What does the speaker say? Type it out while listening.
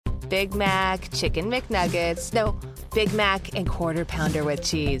Big Mac, Chicken McNuggets, no, Big Mac and Quarter Pounder with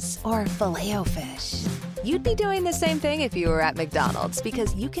cheese, or Filet-O-Fish. You'd be doing the same thing if you were at McDonald's,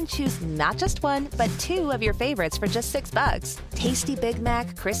 because you can choose not just one, but 2 of your favorites for just $6. Tasty Big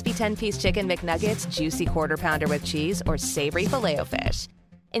Mac, crispy 10-piece Chicken McNuggets, juicy Quarter Pounder with cheese, or savory Filet-O-Fish.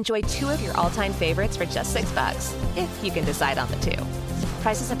 Enjoy 2 of your all-time favorites for just $6, if you can decide on the 2.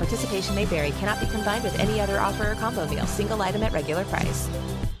 Prices and participation may vary. Cannot be combined with any other offer or combo meal. Single item at regular price.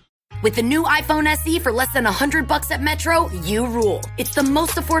 With the new iPhone SE for less than $100 at Metro, you rule. It's the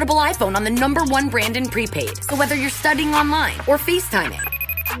most affordable iPhone on the #1 brand in prepaid. So whether you're studying online or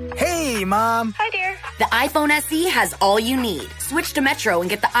FaceTiming. Hey, Mom. Hi, dear. The iPhone SE has all you need. Switch to Metro and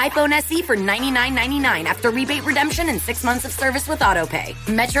get the iPhone SE for $99.99 after rebate redemption and 6 months of service with AutoPay.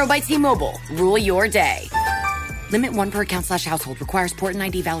 Metro by T-Mobile. Rule your day. Limit 1 per account/household. Requires port and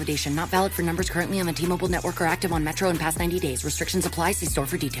ID validation. Not valid for numbers currently on the T-Mobile network or active on Metro in past 90 days. Restrictions apply. See store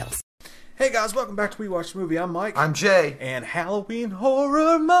for details. Hey guys, welcome back to We Watch the Movie. I'm Mike. I'm Jay. And Halloween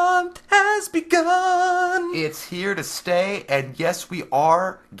Horror Month has begun. It's here to stay, and yes, we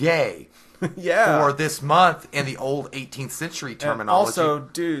are gay. Yeah. For this month in the old 18th century terminology. And also,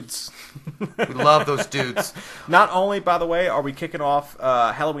 dudes. We love those dudes. Not only, by the way, are we kicking off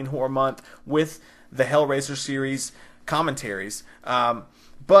Halloween Horror Month with the HELLRAISER series commentaries,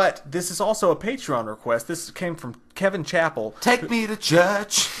 but this is also a Patreon request. This came from Kevin Chappell. Take me to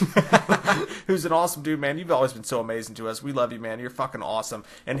church. Who's an awesome dude, man. You've always been so amazing to us. We love you, man. You're fucking awesome.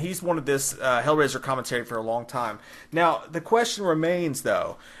 And he's wanted this HELLRAISER commentary for a long time. Now, the question remains,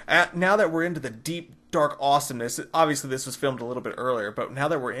 though, now that we're into the deep, dark awesomeness, obviously this was filmed a little bit earlier, but now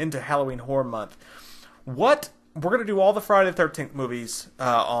that we're into Halloween Horror Month, we're going to do all the Friday the 13th movies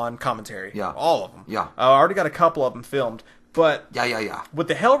on commentary. Yeah. All of them. Yeah. I already got a couple of them filmed. But yeah. With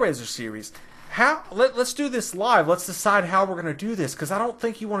the HELLRAISER series, let's do this live. Let's decide how we're going to do this, because I don't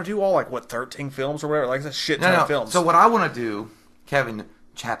think you want to do all, 13 films or whatever. Like, that's a shit ton of films. So what I want to do, Kevin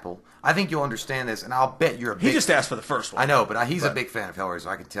Chappell, I think you'll understand this, and I'll bet you're a big... He just asked for the first one. I know, but he's a big fan of HELLRAISER,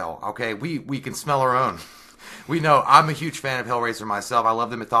 I can tell. Okay, we can smell our own. We know I'm a huge fan of HELLRAISER myself. I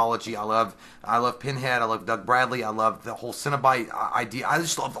love the mythology. I love Pinhead. I love Doug Bradley. I love the whole Cenobite idea. I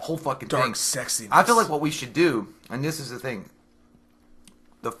just love the whole fucking thing. Dark sexiness. I feel like what we should do, and this is the thing,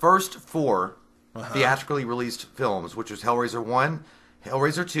 the first 4 theatrically released films, which was HELLRAISER 1,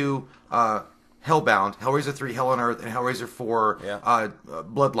 HELLRAISER 2, Hellbound, HELLRAISER 3, Hell on Earth, and HELLRAISER 4,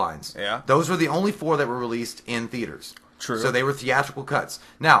 Bloodlines. Yeah. Those were the only 4 that were released in theaters. True. So they were theatrical cuts.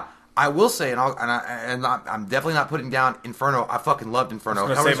 Now, I will say, I'm definitely not putting down Inferno. I fucking loved Inferno.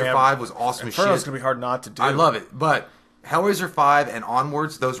 HELLRAISER 5 was awesome as shit. Inferno's going to be hard not to do. I love it. But HELLRAISER 5 and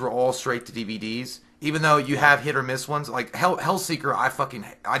onwards, those were all straight to DVDs. Even though you have hit or miss ones. Like Hellseeker,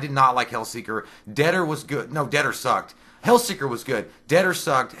 I did not like Hellseeker. Deader was good. No, Deader sucked. Hellseeker was good. Deader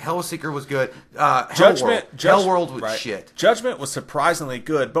sucked. Hellseeker was good. Hellworld was shit. Judgment was surprisingly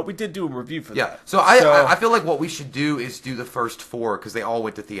good, but we did do a review for that. Yeah, so I feel like what we should do is do the first 4 because they all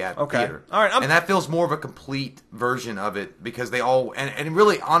went to theater. All right, and that feels more of a complete version of it because they all and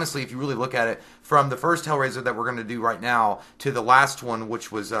really honestly, if you really look at it, from the first Hellraiser that we're going to do right now to the last one,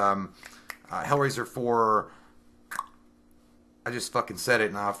 which was Hellraiser 4. I just fucking said it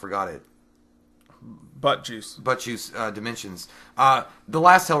and I forgot it. Butt Juice Dimensions. The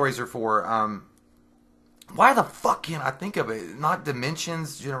last Hellraiser 4. Why the fuck can't I think of it? Not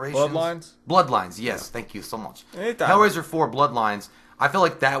Dimensions, Generations. Bloodlines. Yes, thank you so much. Hellraiser 4 Bloodlines. I feel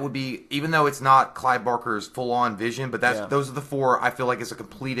like that would be, even though it's not Clive Barker's full-on vision, but those are the 4 I feel like is a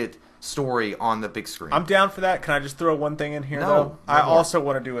completed story on the big screen. I'm down for that. Can I just throw one thing in here, though? I also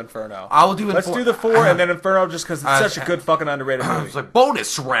want to do Inferno. I will do Inferno. Let's do the 4 and then Inferno just because it's such a good fucking underrated movie. It's like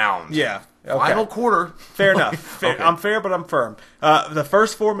bonus round. Yeah. Okay. Final quarter. Fair enough. Okay. I'm fair, but I'm firm. The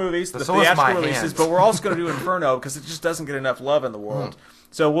first 4 movies, the theatrical releases, but we're also going to do Inferno because it just doesn't get enough love in the world.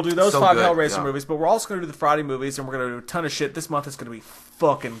 So we'll do those 5 Hellraiser movies, but we're also going to do the Friday movies, and we're going to do a ton of shit. This month is going to be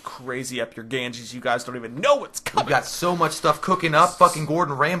fucking crazy up your Ganges. You guys don't even know what's coming. We've got so much stuff cooking up. Fucking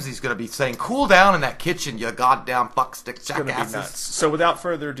Gordon Ramsay's going to be saying, cool down in that kitchen, you goddamn fuckstick jackasses. So without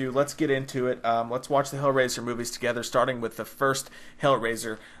further ado, let's get into it. Let's watch the Hellraiser movies together, starting with the first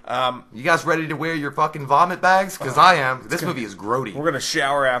Hellraiser. You guys ready to wear your fucking vomit bags? Because I am. This movie is grody. We're going to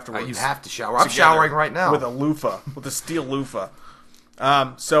shower afterwards. You have to shower. I'm showering right now. With a loofah. With a steel loofah.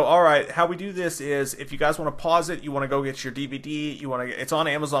 So, all right, how we do this is if you guys want to pause it, you want to go get your DVD, it's on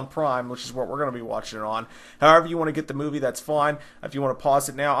Amazon Prime, which is what we're going to be watching it on. However you want to get the movie, that's fine. If you want to pause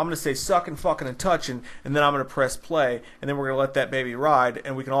it now, I'm going to say sucking, fucking, and touching, and then I'm going to press play, and then we're going to let that baby ride,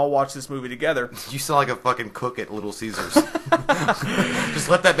 and we can all watch this movie together. You sound like a fucking cook at Little Caesars. Just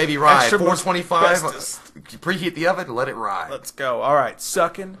let that baby ride. 425, preheat the oven, let it ride. Let's go. All right,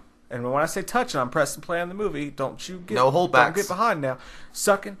 sucking, and when I say touching, I'm pressing play on the movie. Don't you get no holdbacks. Don't get behind now.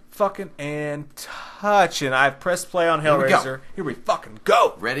 Sucking, fucking, and touching. I've pressed play on Hellraiser. Here we fucking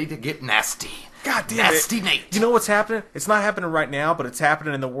go. Ready to get nasty. God damn nasty it. Nate. You know what's happening? It's not happening right now, but it's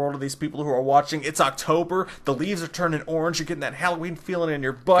happening in the world of these people who are watching. It's October. The leaves are turning orange. You're getting that Halloween feeling in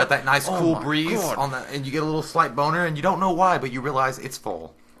your butt. Got that nice cool breeze on the, and you get a little slight boner, and you don't know why, but you realize it's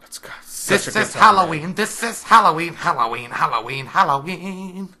fall. This is Halloween. This is Halloween. Halloween. Halloween.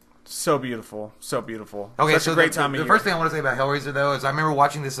 Halloween. So beautiful. So beautiful. Okay, Such so a great time of the year. first thing I want to say about Hellraiser, though, is I remember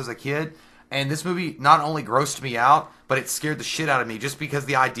watching this as a kid, and this movie not only grossed me out, but it scared the shit out of me just because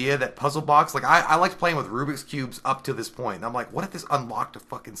the idea that puzzle box, like, I liked playing with Rubik's Cubes up to this point. And I'm like, what if this unlocked a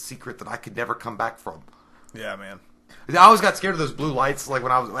fucking secret that I could never come back from? Yeah, man. I always got scared of those blue lights, like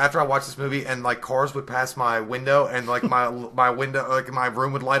when after I watched this movie, and like cars would pass my window, and like my window, like my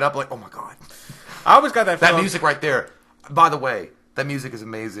room would light up, like, oh my god. I always got that feeling. That music right there. By the way, that music is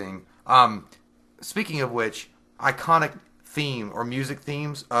amazing. Speaking of which, iconic theme or music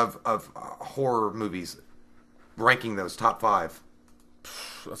themes of horror movies, ranking those top 5.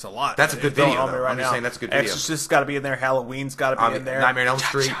 That's a lot. That's a good video. I'm just saying that's a good video. Exorcist's got to be in there. Halloween's got to be in there. Nightmare on Elm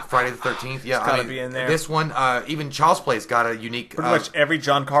Street, Friday the 13th. Yeah, it's got to be in there. This one, even Child's Play's got a unique. Pretty much every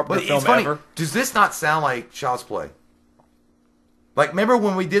John Carpenter film ever. Does this not sound like Child's Play? Like, remember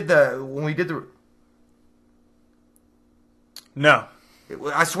when we did the? No.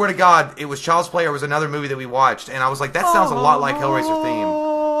 I swear to God, it was Child's Play or it was another movie that we watched, and I was like, that sounds a lot like Hellraiser theme.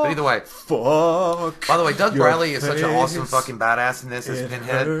 But either way, fuck. By the way, Doug Bradley is such an face. awesome fucking badass in this as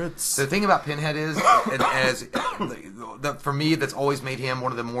Pinhead. Hurts. The thing about Pinhead is, for me, that's always made him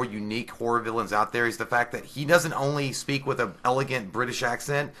one of the more unique horror villains out there, is the fact that he doesn't only speak with an elegant British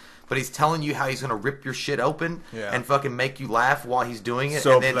accent, but he's telling you how he's going to rip your shit open and fucking make you laugh while he's doing it,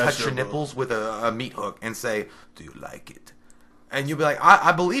 and then touch your nipples with a meat hook and say, "Do you like it?" And you'll be like,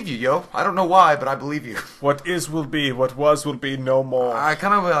 I believe you, yo. I don't know why, but I believe you. What is will be. What was will be no more. I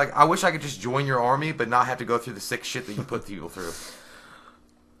kind of like, I wish I could just join your army, but not have to go through the sick shit that you put people through.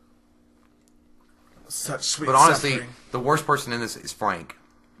 Such sweet But honestly, suffering. the worst person in this is Frank.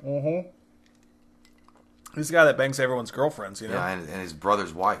 Mm-hmm. He's the guy that bangs everyone's girlfriends, you know? Yeah, and his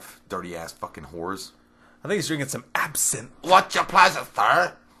brother's wife. Dirty ass fucking whores. I think he's drinking some absinthe. What's your pleasure,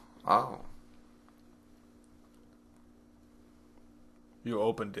 sir? Oh. You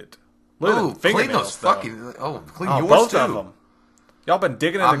opened it. Look Ooh, at the clean those though. fucking... Oh, clean Oh, yours both too. of them. Y'all been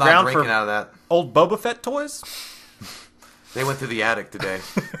digging in I'm the not ground drinking for out of that. old Boba Fett toys? They went through the attic today.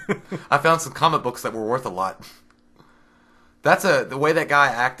 I found some comic books that were worth a lot. That's the way that guy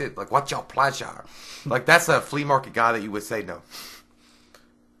acted. Like, what's your pleasure? Like, that's a flea market guy that you would say no.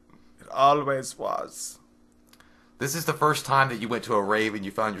 It always was. This is the first time that you went to a rave and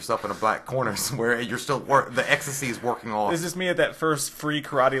you found yourself in a black corner somewhere and you're still the ecstasy is working off. This is me at that first free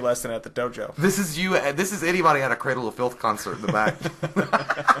karate lesson at the dojo. This is you. This is anybody at a Cradle of Filth concert in the back.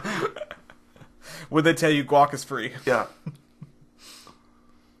 Would they tell you guac is free? Yeah.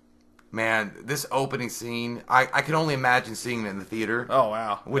 Man, this opening scene, I can only imagine seeing it in the theater. Oh,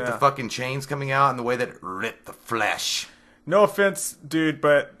 wow. With the fucking chains coming out and the way that it ripped the flesh. No offense, dude,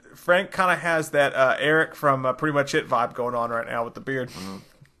 but Frank kind of has that Eric from Pretty Much It vibe going on right now with the beard. Mm-hmm.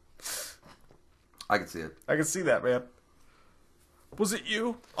 I can see it. I can see that, man. Was it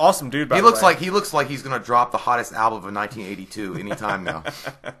you? Awesome, dude. By He the looks way. like he's gonna drop the hottest album of 1982 anytime now.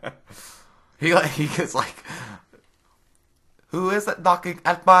 he gets like, who is it knocking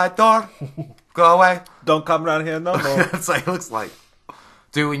at my door? Go away. Don't come around here no more. That's what he looks like.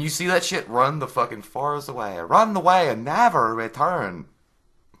 Dude, when you see that shit, run the fucking forest away. Run away and never return.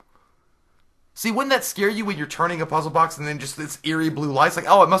 See, wouldn't that scare you when you're turning a puzzle box and then just this eerie blue light's like,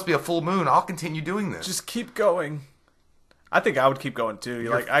 oh, it must be a full moon. I'll continue doing this. Just keep going. I think I would keep going too.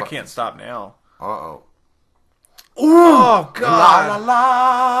 You're like, I can't stop now. Uh-oh. Oh, God. La, la,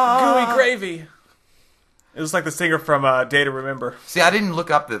 la. Gooey gravy. It was like the singer from Day to Remember. See, I didn't look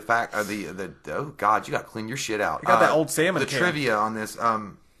up the fact, oh, God, you got to clean your shit out. You got that old salmon The can. trivia on this,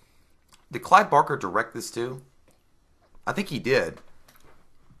 did Clyde Barker direct this too? I think he did.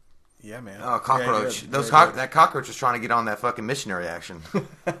 Yeah, man. Oh, cockroach. Yeah, that cockroach was trying to get on that fucking missionary action.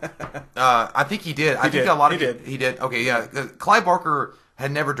 I think he did. He did. Okay, yeah. Clyde Barker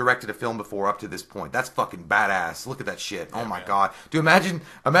had never directed a film before up to this point. That's fucking badass. Look at that shit. Yeah, oh my God. Dude, imagine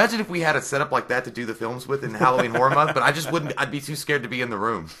if we had a setup like that to do the films with in Halloween Horror Month, but I just wouldn't. I'd be too scared to be in the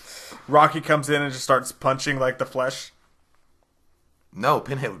room. Rocky comes in and just starts punching like the flesh. No,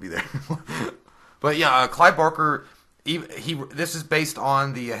 Pinhead would be there. But yeah, Clyde Barker. This is based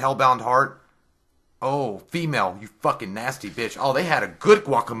on the Hellbound Heart Oh, female, you fucking nasty bitch. Oh, they had a good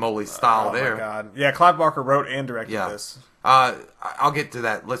guacamole style there. Oh, my God. Yeah, Clive Barker wrote and directed this. I'll get to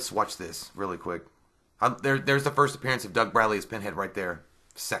that. Let's watch this really quick. There's the first appearance of Doug Bradley as Pinhead right there.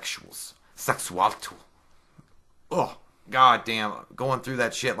 Sexuality. Oh, god damn. Going through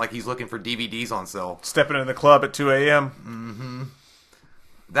that shit like he's looking for DVDs on sale. Stepping in the club at 2 a.m. Mm-hmm.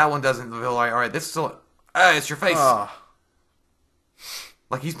 That one doesn't feel like, all right, this is still... it's your face.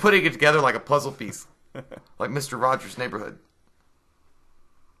 Like he's putting it together like a puzzle piece. Like Mr. Rogers' Neighborhood.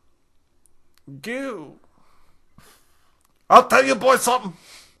 Goo. I'll tell you boys something.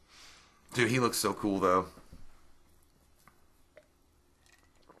 Dude, he looks so cool, though.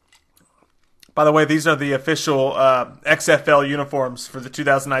 By the way, these are the official XFL uniforms for the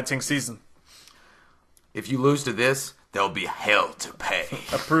 2019 season. If you lose to this, there'll be hell to pay.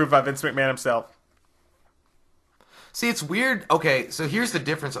 Approved by Vince McMahon himself. See, it's weird. Okay, so here's the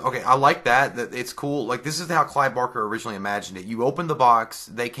difference. Okay, I like that it's cool. Like, this is how Clive Barker originally imagined it. You open the box,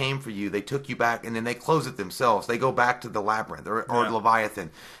 they came for you, they took you back, and then they close it themselves. They go back to the Labyrinth or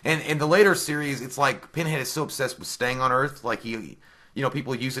Leviathan. And in the later series, it's like Pinhead is so obsessed with staying on Earth, like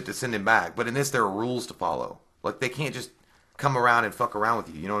people use it to send him back. But in this, there are rules to follow. Like, they can't just come around and fuck around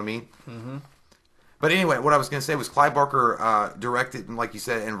with you. You know what I mean? Mm-hmm. But anyway, what I was going to say was Clive Barker directed, and like you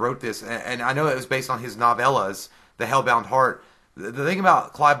said, and wrote this. And I know it was based on his novellas, The Hellbound Heart. The thing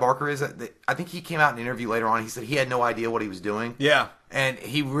about Clive Barker is that I think he came out in an interview later on. He said he had no idea what he was doing. Yeah. And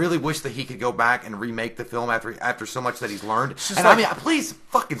he really wished that he could go back and remake the film after so much that he's learned. And I mean, please,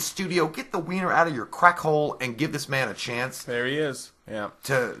 fucking studio, get the wiener out of your crack hole and give this man a chance. There he is. Yeah.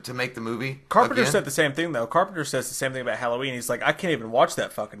 To make the movie. Carpenter said the same thing, though. Carpenter says the same thing about Halloween. He's like, I can't even watch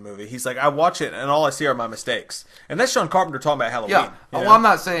that fucking movie. He's like, I watch it and all I see are my mistakes. And that's John Carpenter talking about Halloween. Yeah. Well, I'm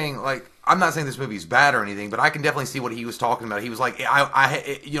not saying this movie's bad or anything, but I can definitely see what he was talking about. He was like,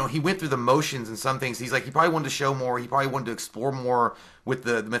 he went through the motions and some things. He's like, he probably wanted to show more. He probably wanted to explore more with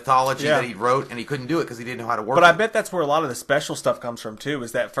the mythology that he wrote, and he couldn't do it because he didn't know how to work it. But I bet that's where a lot of the special stuff comes from, too,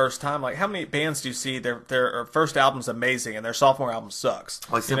 is that first time. Like, how many bands do you see, their first album's amazing, and their sophomore album sucks?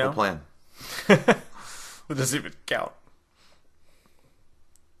 Like Simple Plan. It doesn't even count.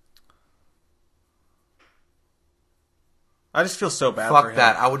 I just feel so bad for him. Fuck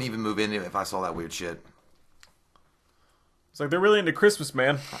that. I wouldn't even move in if I saw that weird shit. It's like, they're really into Christmas,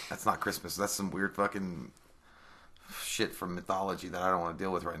 man. That's not Christmas. That's some weird fucking shit from mythology that I don't want to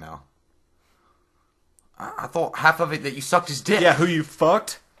deal with right now. I thought half of it that you sucked his dick. Yeah, who you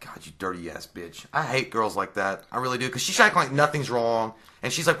fucked? God, you dirty ass bitch. I hate girls like that. I really do. Because she's acting like nothing's wrong.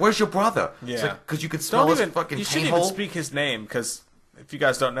 And she's like, where's your brother? Yeah. Because you could smell his fucking You shouldn't even speak his name, because if you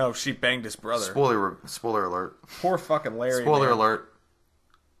guys don't know, she banged his brother. Spoiler alert. Poor fucking Larry. Spoiler man. alert.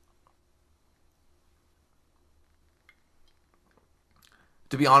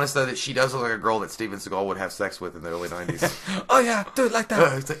 To be honest, though, that she does look like a girl that Steven Seagal would have sex with in the early 90s. Oh, yeah, do it like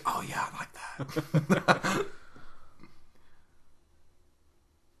that. He's like, oh, yeah, I like that.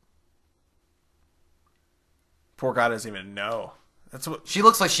 Poor guy doesn't even know. That's what she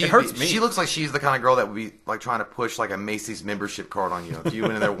looks like. It hurts me. She looks like she's the kind of girl that would be like trying to push like a Macy's membership card on you if you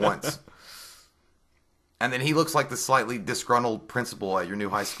went in there once. And then he looks like the slightly disgruntled principal at your new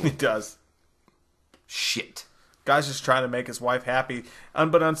high school. He does. Shit. Guy's just trying to make his wife happy.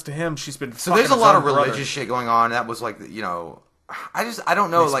 Unbeknownst to him, she's been. So there's a lot of religious shit going on. That was like, I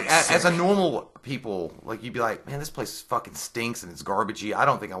don't know. Like as a normal people, like you'd be like, man, this place fucking stinks and it's garbagey. I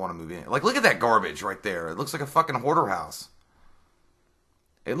don't think I want to move in. Like, look at that garbage right there. It looks like a fucking hoarder house.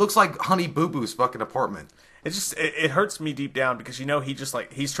 It looks like Honey Boo Boo's fucking apartment. It hurts me deep down because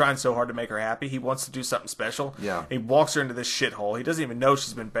he's trying so hard to make her happy. He wants to do something special. Yeah. He walks her into this shithole. He doesn't even know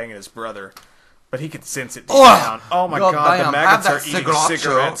she's been banging his brother. But he can sense it deep down. Oh my god, the maggots are eating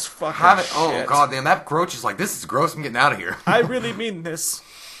cigarettes. Fucking shit. Oh god damn, that Groach is like, this is gross, I'm getting out of here. I really mean this.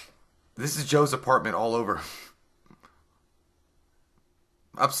 This is Joe's apartment all over.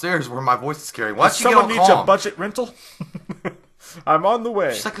 Upstairs where my voice is carrying. Why she get all calm? Someone needs a budget rental? I'm on the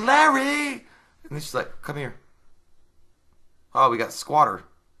way. She's like, Larry! And then she's like, come here. Oh, we got squatter.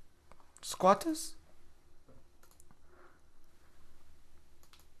 Squatters?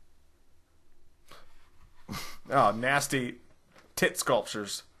 Oh, nasty tit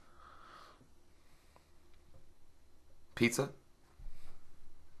sculptures. Pizza?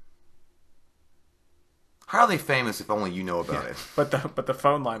 How are they famous if only you know about it? But the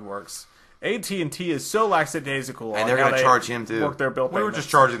phone line works. AT&T is so lackadaisical. And they're going to charge him too. Work their bill we were just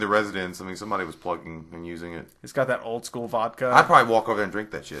charging the residents. I mean, somebody was plugging and using it. It's got that old school vodka. I'd probably walk over there and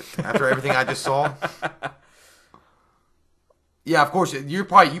drink that shit. After everything I just saw. Yeah, of course. You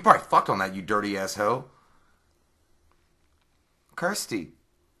probably fucked on that, you dirty ass hoe. Kirsty.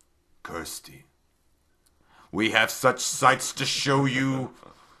 We have such sights to show you.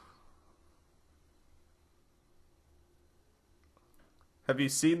 Have you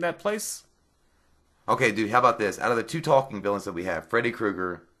seen that place? Okay, dude, how about this? Out of the 2 talking villains that we have, Freddy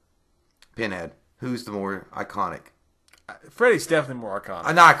Krueger, Pinhead, who's the more iconic? Freddy's definitely more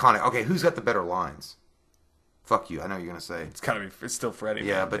iconic. Not iconic. Okay, who's got the better lines? Fuck you. I know you're gonna say it's still Freddy.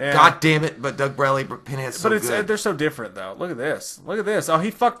 Yeah, man. but god damn it! But Doug Bradley, Pinhead's so good. They're so different though. Look at this. Look at this. Oh, he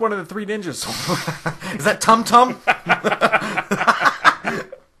fucked one of the 3 ninjas. Is that Tum Tum?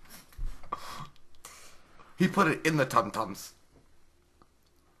 He put it in the Tum Tums.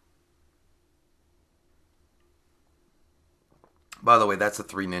 By the way, that's a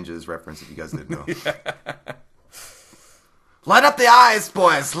 3 Ninjas reference if you guys didn't know. Light up the eyes,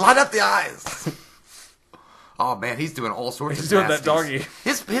 boys! Light up the eyes! Oh man, he's doing all sorts of He's doing nasties. that doggy.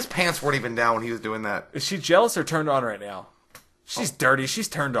 His pants weren't even down when he was doing that. Is she jealous or turned on right now? She's dirty. She's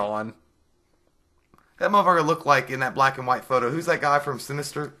turned on. That motherfucker looked like in that black and white photo. Who's that guy from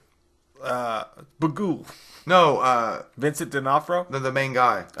Sinister? Bagul. No, Vincent D'Onofrio? the main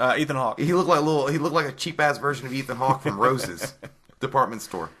guy. Ethan Hawke. He looked like a cheap ass version of Ethan Hawke from Rose's department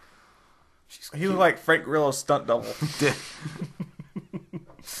store. He looked like Frank Grillo's stunt double.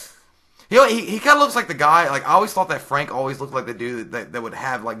 You know, he kind of looks like the guy. Like I always thought that Frank always looked like the dude that would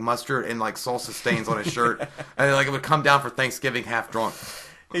have like mustard and like salsa stains on his shirt, and like it would come down for Thanksgiving half drunk.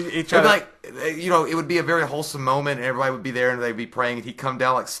 It'd be like, you know, it would be a very wholesome moment, and everybody would be there, and they'd be praying, and he'd come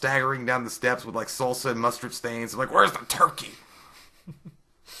down like staggering down the steps with like salsa and mustard stains. Like, where's the turkey?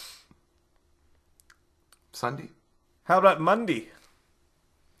 Sunday. How about Monday?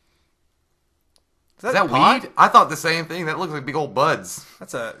 Is that weed? I thought the same thing. That looks like big old buds.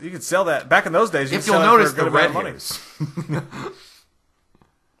 You could sell that back in those days. If you'll notice the red hairs. Why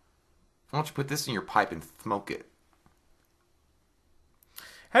don't you put this in your pipe and smoke it?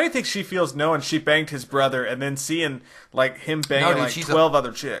 How do you think she feels knowing she banged his brother and then seeing like him banging 12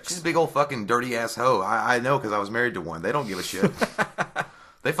 other chicks? She's a big old fucking dirty ass hoe. I know because I was married to one. They don't give a shit.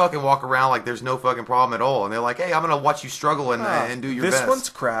 They fucking walk around like there's no fucking problem at all, and they're like, "Hey, I'm gonna watch you struggle and do your best." This one's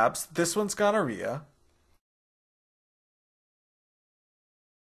crabs. This one's gonorrhea.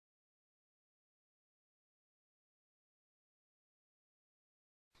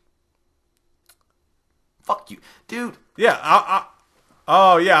 Fuck you, dude. Yeah,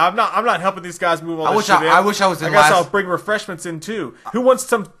 I'm not helping these guys move all this shit in. I wish I was in I guess I'll bring refreshments in too. Who wants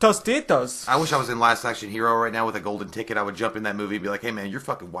some tostitos? I wish I was in Last Action Hero right now with a golden ticket. I would jump in that movie and be like, "Hey man, your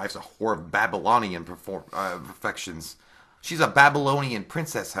fucking wife's a whore of Babylonian perfections. She's a Babylonian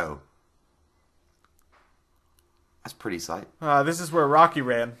princess hoe." That's pretty sight. This is where Rocky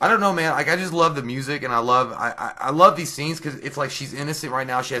ran. I don't know, man. Like I just love the music, and I love these scenes because it's like she's innocent right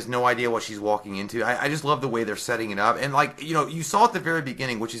now. She has no idea what she's walking into. I just love the way they're setting it up, and like you know, you saw at the very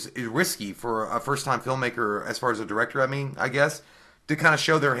beginning, which is risky for a first-time filmmaker as far as a director. I mean, I guess to kind of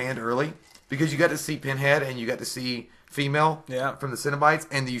show their hand early because you got to see Pinhead and you got to see female from the Cenobites,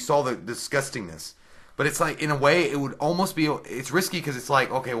 and you saw the disgustingness. But it's like, in a way, it would almost be, it's risky because it's like,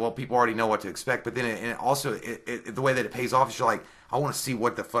 okay, well, people already know what to expect. But then it also, the way that it pays off is you're like, I want to see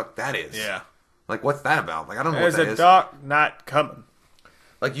what the fuck that is. Yeah. Like, what's that about? Like, I don't know what that is. There's a dark night coming.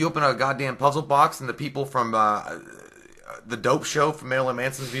 Like, you open a goddamn puzzle box and the people from the Dope Show from Marilyn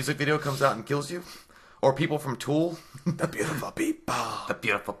Manson's music video comes out and kills you. Or people from Tool. The beautiful people. The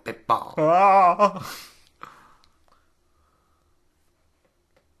beautiful people.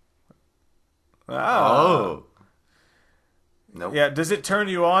 Oh. Nope. Yeah, does it turn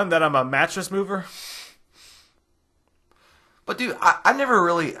you on that I'm a mattress mover? But dude, I never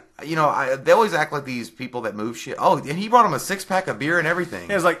really, you know, they always act like these people that move shit. Oh, and he brought him a 6-pack of beer and everything.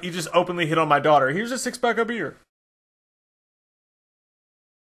 Yeah, it's like, you just openly hit on my daughter. Here's a 6-pack of beer.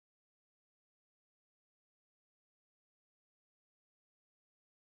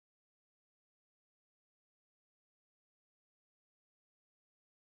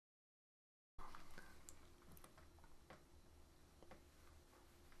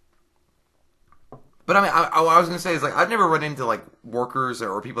 But I mean, I was gonna say is like I've never run into like workers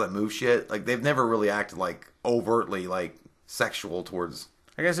or people that move shit. Like they've never really acted like overtly like sexual towards.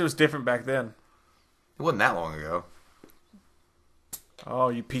 I guess it was different back then. It wasn't that long ago. Oh,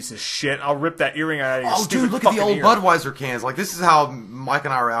 you piece of shit! I'll rip that earring out of your stupid dude, look at the old ear. Budweiser cans. Like this is how Mike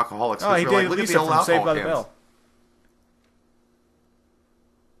and I are alcoholics. Oh, he did. Like, look at the old from Saved by the cans. Bell.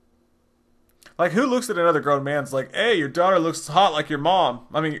 Like, who looks at another grown man's like, "Hey, your daughter looks hot like your mom.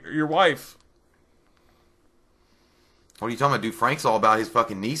 I mean, your wife." What are you talking about, dude? Frank's all about his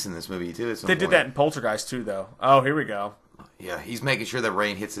fucking niece in this movie, too. They did that in Poltergeist, too, though. Oh, here we go. Yeah, he's making sure that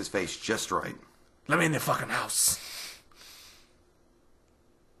rain hits his face just right. Let me in the fucking house.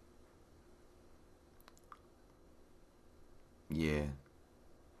 Yeah.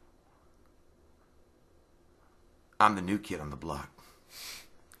 I'm the new kid on the block.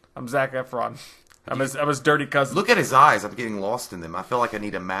 I'm Zac Efron. I'm his dirty cousin. Look at his eyes. I'm getting lost in them. I feel like I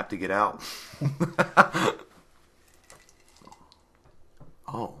need a map to get out.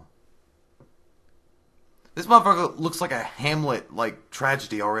 Oh. This motherfucker looks like a Hamlet, like,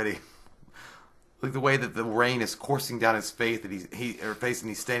 tragedy already. Like the way that the rain is coursing down his face, and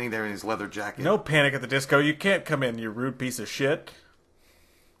he's standing there in his leather jacket. No Panic at the Disco. You can't come in, you rude piece of shit.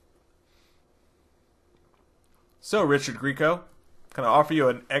 So, Richard Grieco, can I offer you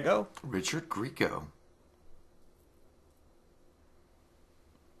an Eggo? Richard Grieco.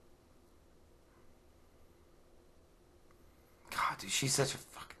 God, dude, she's such a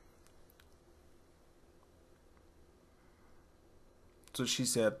fucking... That's what she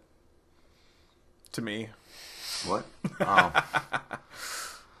said. To me. What? Oh.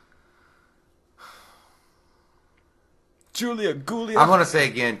 Julia Gulia. I want to say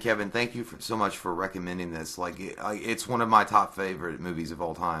again, Kevin, thank you so much for recommending this. Like, it's one of my top favorite movies of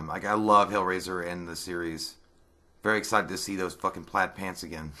all time. Like, I love Hellraiser and the series. Very excited to see those fucking plaid pants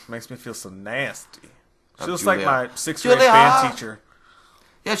again. Makes me feel so nasty. She looks Julia. like my 6th grade band teacher.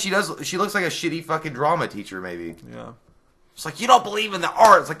 Yeah, she does. She looks like a shitty fucking drama teacher, maybe. Yeah. It's like, you don't believe in the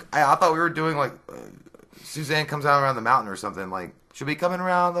art. It's like, I thought we were doing, like, Suzanne comes out around the mountain or something. Like, she'll be coming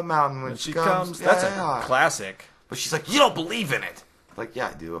around the mountain when she comes. That's a classic. But she's like, you don't believe in it. Like, yeah,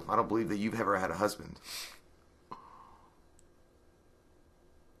 I do. I don't believe that you've ever had a husband.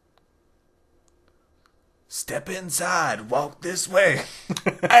 Step inside. Walk this way.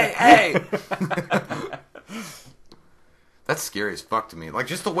 Hey! That's scary as fuck to me. Like,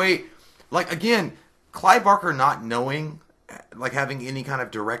 just the way... Like, again, Clive Barker not knowing, like, having any kind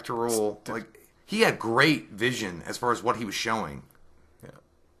of directorial... Like, he had great vision as far as what he was showing.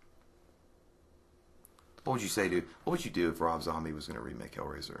 What would you say, dude? What would you do if Rob Zombie was going to remake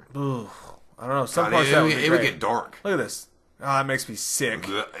Hellraiser? Ooh, I don't know. Some God, parts it would get dark. Look at this. Oh, it makes me sick.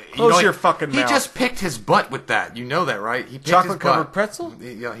 Close your fucking mouth. He just picked his butt with that. You know that, right? He picked chocolate-covered pretzel?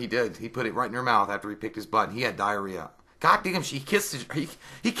 Yeah, he did. He put it right in her mouth after he picked his butt. He had diarrhea. God damn, he kissed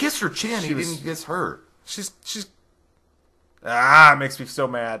her chin. He didn't kiss her. She's. It makes me so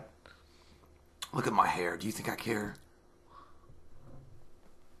mad. Look at my hair. Do you think I care?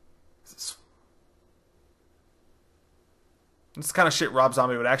 It's the kind of shit Rob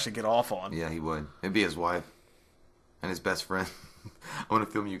Zombie would actually get off on. Yeah, he would. It'd be his wife and his best friend. I want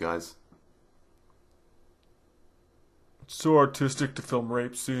to film you guys. It's so artistic to film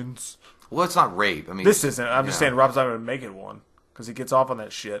rape scenes. Well, it's not rape. I mean, this isn't. I'm just saying Rob Zombie would make it one because he gets off on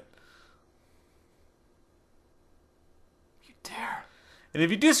that shit. You dare. And if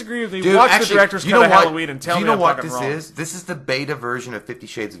you disagree with me, watch the director's cut of Halloween and tell me I'm fucking wrong. You know what this is? This is the beta version of 50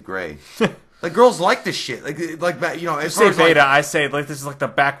 Shades of Grey. Like, girls like this shit. Like you know, as you far say as beta, like, I say like this is like the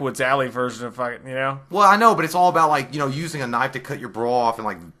backwoods alley version of fucking, you know. Well, I know, but it's all about like, you know, using a knife to cut your bra off and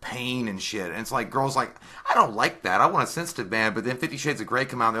like pain and shit. And it's like girls like, I don't like that. I want a sensitive man. But then 50 Shades of Grey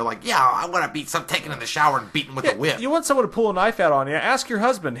come out and they're like, yeah, I want to be taken in the shower and beaten with a whip. You want someone to pull a knife out on you? Ask your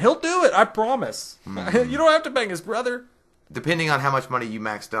husband. He'll do it. I promise. You don't have to bang his brother. Depending on how much money you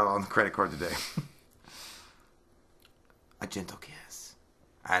maxed out on the credit card today. A gentle kiss.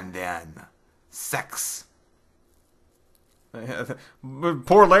 And then sex.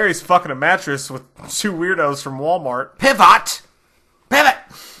 Poor Larry's fucking a mattress with two weirdos from Walmart. Pivot!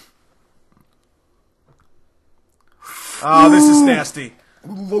 Oh, this is nasty.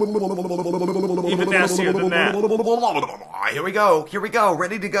 Even nastier than that. Here we go.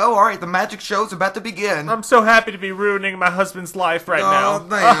 Ready to go? All right, the magic show's about to begin. I'm so happy to be ruining my husband's life right now.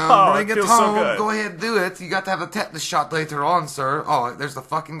 Damn. It feels so good. Go ahead and do it. You got to have a tetanus shot later on, sir. Oh, there's the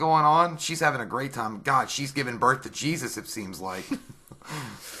fucking going on. She's having a great time. God, she's giving birth to Jesus, it seems like.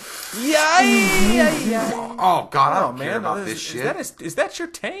 Yay! Oh, God, I don't care about this shit. Is that your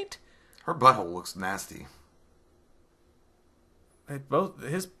taint? Her butthole looks nasty.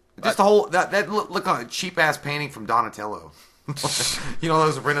 Just the whole that look like a cheap ass painting from Donatello. You know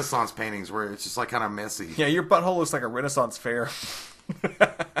those Renaissance paintings where it's just like kind of messy. Yeah, your butthole looks like a Renaissance fair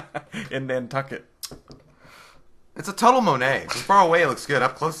in Nantucket. It's a total Monet. From far away it looks good.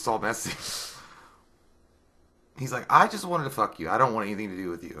 Up close it's all messy. He's like, I just wanted to fuck you. I don't want anything to do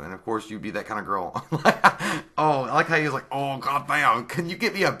with you. And of course you'd be that kind of girl. Oh, I like how he's like, oh god damn, can you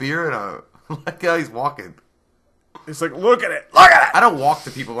get me a beer and a like how he's walking. He's like, look at it. I don't walk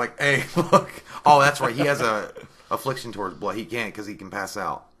to people like, hey, look. Oh, that's right. He has a affliction towards blood. He can't because he can pass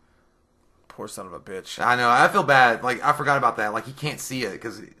out. Poor son of a bitch. I know. I feel bad. Like, I forgot about that. Like, he can't see it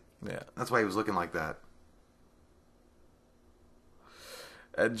because that's why he was looking like that.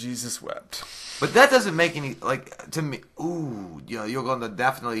 And Jesus wept. But that doesn't make any, like, to me, you're going to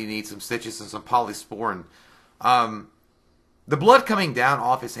definitely need some stitches and some polysporin. The blood coming down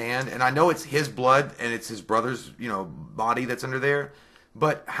off his hand, and I know it's his blood and it's his brother's, body that's under there,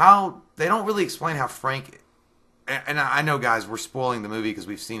 but how, they don't really explain how Frank, and I know, guys, we're spoiling the movie because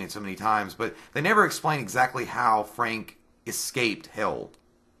we've seen it so many times, but they never explain exactly how Frank escaped hell.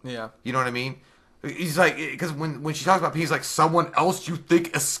 Yeah. You know what I mean? He's like, because when she talks about he's like, someone else you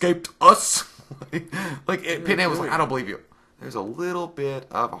think escaped us? Pinhead was like, I don't believe you. There's a little bit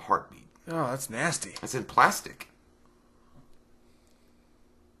of a heartbeat. Oh, that's nasty. It's in plastic.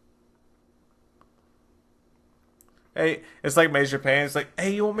 Hey, it's like Major Payne. It's like,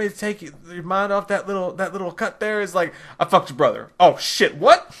 hey, you want me to take your mind off that little cut there? It's like, I fucked your brother. Oh shit,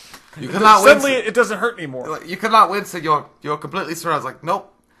 what? You cannot Suddenly it doesn't hurt anymore. You cannot win, so you're completely surrounded. I was like, nope.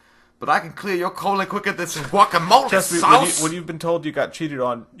 But I can clear your colon quicker than some guacamole sauce. When you've been told you got cheated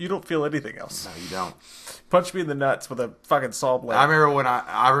on, you don't feel anything else. No, you don't. Punch me in the nuts with a fucking saw blade. I remember when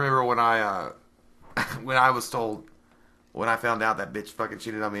I when I was told, when I found out that bitch fucking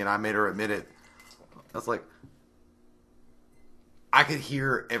cheated on me and I made her admit it. I was like, I could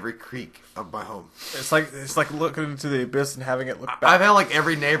hear every creak of my home. It's like looking into the abyss and having it look back. I felt like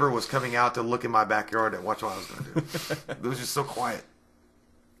every neighbor was coming out to look in my backyard and watch what I was going to do. It was just so quiet.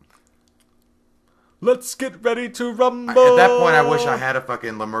 Let's get ready to rumble. At that point, I wish I had a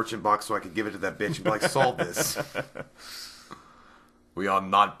fucking Le Merchant box so I could give it to that bitch and be like, solve this. We are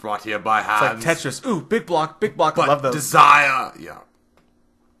not brought here by hands. It's like Tetris. Ooh, big block. But I love those. Desire. Yeah.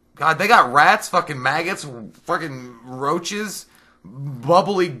 God, they got rats, fucking maggots, fucking roaches,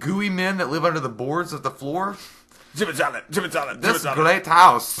 bubbly, gooey men that live under the boards of the floor. Jimmy Salad. This great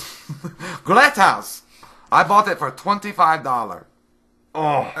house. Great house. I bought it for $25.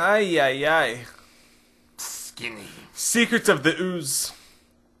 Oh. Ay. Skinny. Secrets of the Ooze.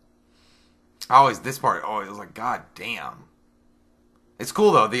 This part, it was like, god damn. It's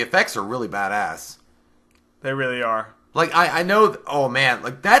cool, though. The effects are really badass. They really are. Like, I know, oh man,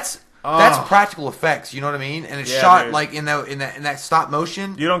 like, that's practical effects, you know what I mean? And it's shot, dude, like, in that stop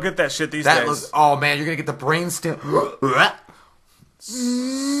motion. You don't get that shit these days. Oh man, you're gonna get the brain stem.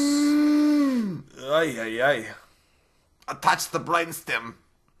 Ay. I touched the brain stem.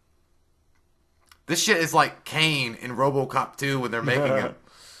 This shit is like Kane in RoboCop 2 when they're making it.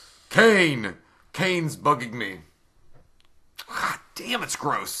 Kane's bugging me. God damn, it's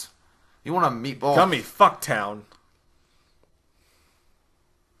gross. You want a meatball? Gummy Fucktown.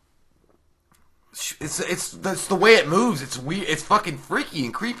 It's that's the way it moves. It's weird. It's fucking freaky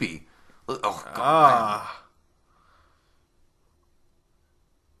and creepy. Oh god.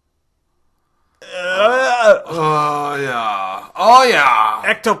 Oh yeah.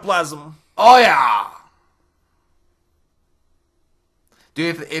 Ectoplasm. Oh yeah.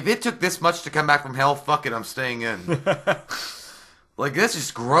 Dude, if it took this much to come back from hell, fuck it, I'm staying in. Like, that's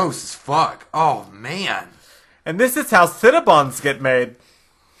just gross as fuck. Oh man. And this is how Cinnabons get made.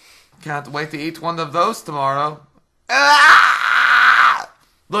 Can't wait to eat one of those tomorrow. Ah!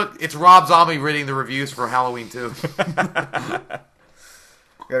 Look, it's Rob Zombie reading the reviews for Halloween 2. Gotta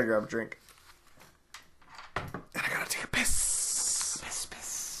grab a drink. And I gotta take a piss.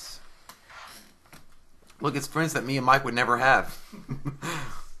 Piss. Look, it's friends that me and Mike would never have.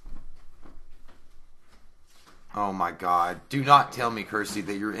 Oh my god. Do not tell me, Kirsty,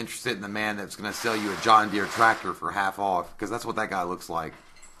 that you're interested in the man that's going to sell you a John Deere tractor for half off. Because that's what that guy looks like.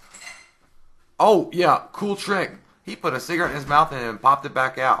 Oh, yeah. Cool trick. He put a cigarette in his mouth and popped it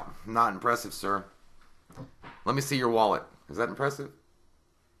back out. Not impressive, sir. Let me see your wallet. Is that impressive?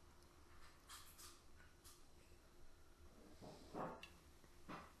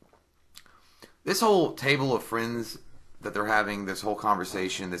 This whole table of friends that they're having, this whole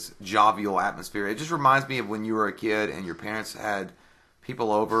conversation, this jovial atmosphere, it just reminds me of when you were a kid and your parents had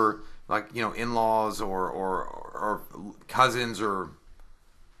people over, like, you know, in-laws or cousins or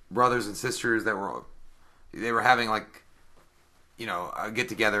brothers and sisters that were having, like, you know, a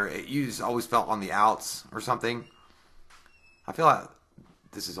get-together. You just always felt on the outs or something. I feel like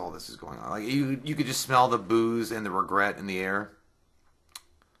this is going on. Like, you could just smell the booze and the regret in the air.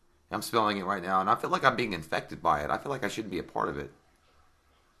 I'm smelling it right now, and I feel like I'm being infected by it. I feel like I shouldn't be a part of it.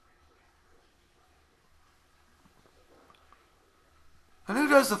 And who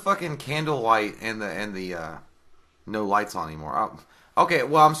does the fucking candlelight and the no lights on anymore? Oh, okay,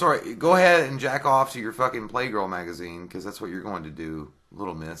 well, I'm sorry. Go ahead and jack off to your fucking Playgirl magazine, because that's what you're going to do,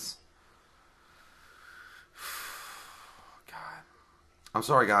 little miss. God. I'm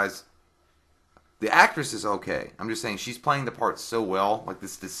sorry, guys. The actress is okay. I'm just saying she's playing the part so well, like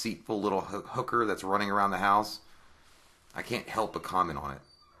this deceitful little hooker that's running around the house. I can't help but comment on it.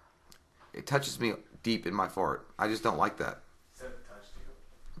 It touches me deep in my fart. I just don't like that. Said it touched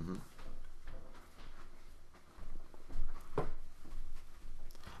you. Mm-hmm.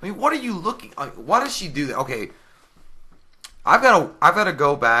 I mean, what are you looking? Like, why does she do that? Okay, I've got to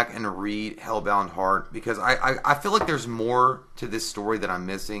go back and read Hellbound Heart because I feel like there's more to this story that I'm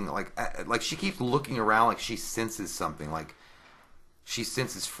missing. Like she keeps looking around like she senses something. Like she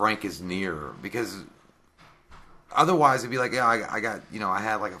senses Frank is near because otherwise it'd be like, yeah, I got, I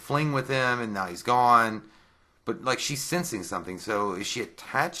had like a fling with him and now he's gone. But like she's sensing something. So is she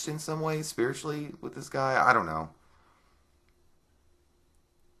attached in some way spiritually with this guy? I don't know.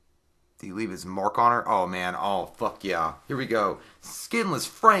 Did he leave his mark on her? Oh, man. Oh, fuck yeah. Here we go. Skinless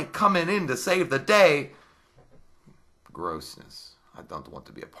Frank coming in to save the day. Grossness. I don't want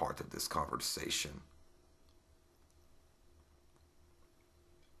to be a part of this conversation.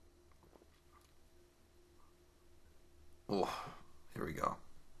 Oh, here we go.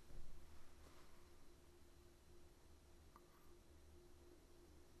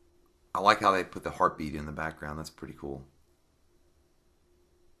 I like how they put the heartbeat in the background. That's pretty cool.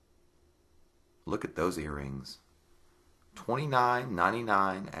 Look at those earrings.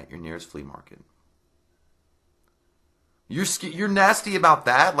 $29.99 at your nearest flea market. You're nasty about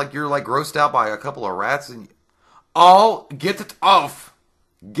that? Like you're like grossed out by a couple of rats and oh, get it off.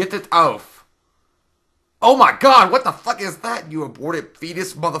 Get it off. Oh my god, what the fuck is that, you aborted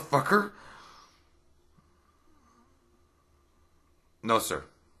fetus motherfucker? No, sir.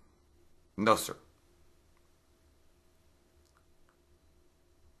 No, sir.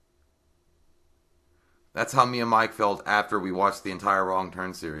 That's how me and Mike felt after we watched the entire Wrong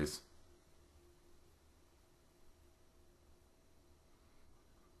Turn series.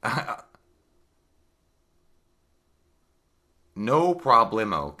 No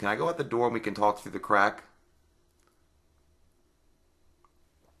problemo. Can I go out the door and we can talk through the crack?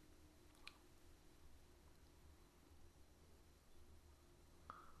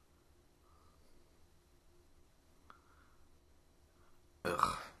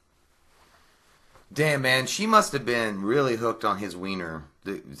 Ugh. Damn, man, she must have been really hooked on his wiener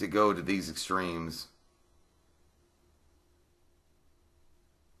to go to these extremes.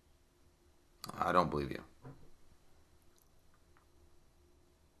 I don't believe you.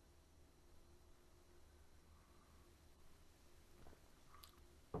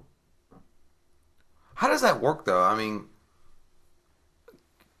 How does that work, though? I mean,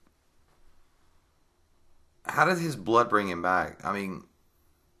 how does his blood bring him back? I mean,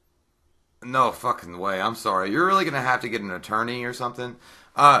 no fucking way. I'm sorry. You're really going to have to get an attorney or something.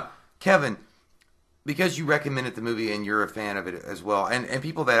 Kevin, because you recommended the movie and you're a fan of it as well, and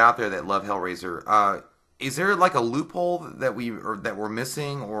people that out there that love Hellraiser, is there like a loophole that we're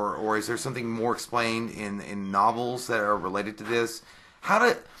missing, or is there something more explained in novels that are related to this?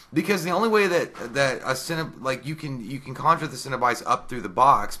 Because the only way that you can conjure the Cenobites up through the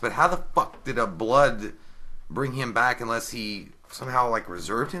box, but how the fuck did a blood bring him back unless he somehow like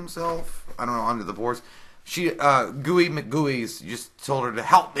reserved himself? I don't know, under the force. Gooey McGooey's just told her to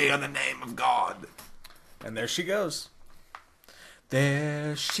help me in the name of God. And there she goes.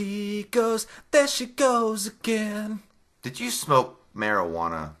 There she goes. There she goes again. Did you smoke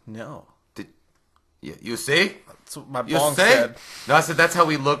marijuana? No. You see? That's what my bong said. No, I said that's how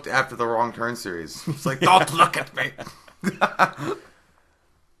we looked after the Wrong Turn series. It's like, don't look at me.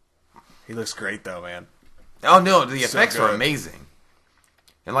 He looks great though, man. Oh no, the effects are amazing.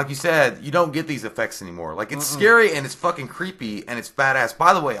 And like you said, you don't get these effects anymore. Like, it's scary and it's fucking creepy and it's badass.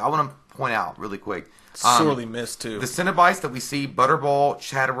 By the way, I want to point out really quick. Sorely missed, too. The Cenobites that we see, Butterball,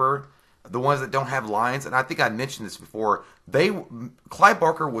 Chatterer, the ones that don't have lines, and I think I mentioned this before, Clive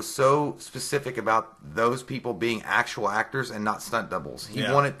Barker was so specific about those people being actual actors and not stunt doubles. He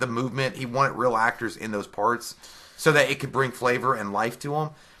wanted the movement. He wanted real actors in those parts so that it could bring flavor and life to them.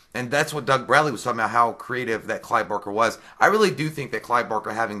 And that's what Doug Bradley was talking about, how creative that Clive Barker was. I really do think that Clive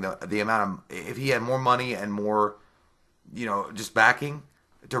Barker having the amount of, if he had more money and more, just backing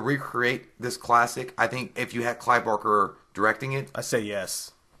to recreate this classic, I think if you had Clive Barker directing it. I say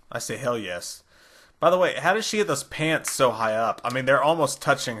yes. I say hell yes. By the way, how does she get those pants so high up? I mean, they're almost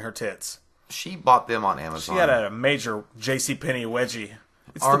touching her tits. She bought them on Amazon. She had a major JCPenney wedgie.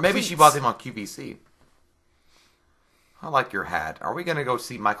 Or maybe she bought them on QVC. I like your hat. Are we going to go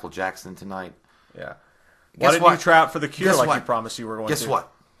see Michael Jackson tonight? Yeah. Why didn't you try out for the Cure like you promised you were going to? Guess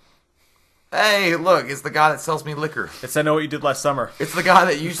what? Hey, look, it's the guy that sells me liquor. It's I Know What You Did Last Summer. It's the guy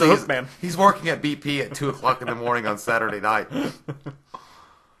that usually he's working at BP at 2 o'clock in the morning on Saturday night.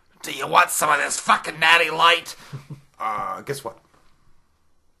 Do you want some of this fucking natty light? Guess what?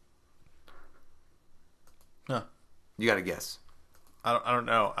 Huh. You got to guess. I don't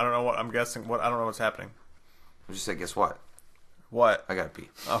know. I don't know what I'm guessing. I don't know what's happening. I just said, guess what? What? I got to pee.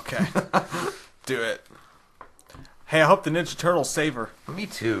 Okay. Do it. Hey, I hope the Ninja Turtles save her. Me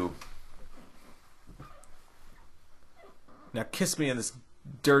too. Now kiss me in this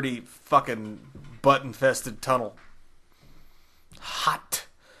dirty fucking butt-infested tunnel. Hot.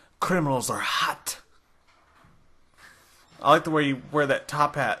 Criminals are hot. I like the way you wear that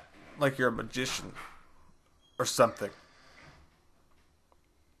top hat like you're a magician or something.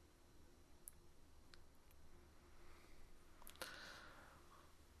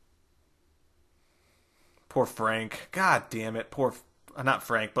 Poor Frank. God damn it. Poor, not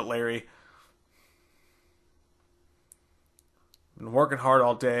Frank, but Larry. Been working hard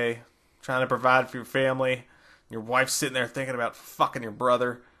all day, trying to provide for your family. Your wife's sitting there thinking about fucking your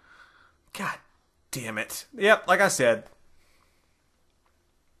brother. God damn it. Yep, like I said.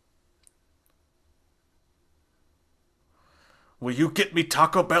 Will you get me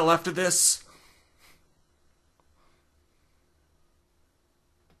Taco Bell after this?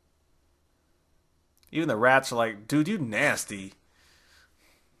 Even the rats are like, dude, you nasty.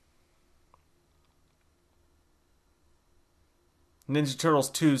 Ninja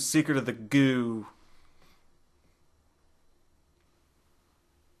Turtles 2, Secret of the Goo.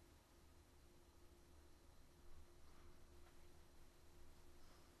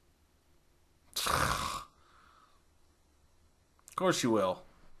 Of course you will.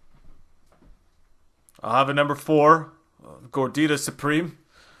 I'll have a number 4, Gordita Supreme.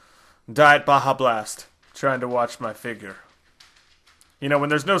 Diet Baja Blast. Trying to watch my figure. You know, when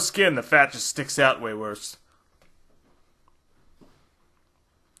there's no skin, the fat just sticks out way worse.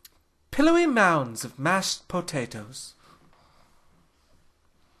 Pillowy mounds of mashed potatoes.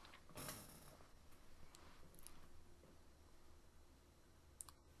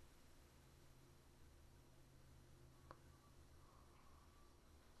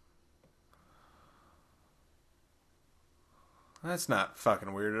 That's not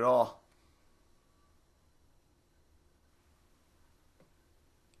fucking weird at all.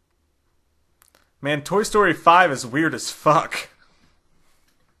 Man, Toy Story 5 is weird as fuck.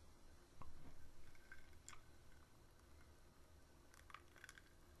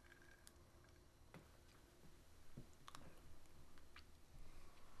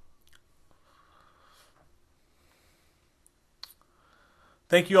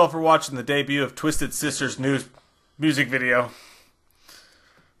 Thank you all for watching the debut of Twisted Sister's new music video.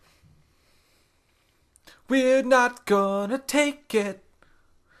 We're not gonna take it.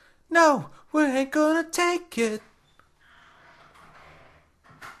 No, we ain't gonna take it.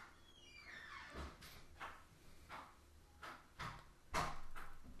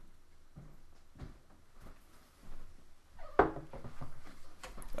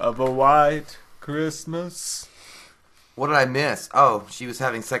 Of a white Christmas. What did I miss? Oh, she was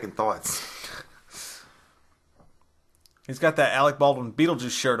having second thoughts. He's got that Alec Baldwin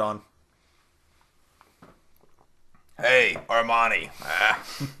Beetlejuice shirt on. Hey, Armani.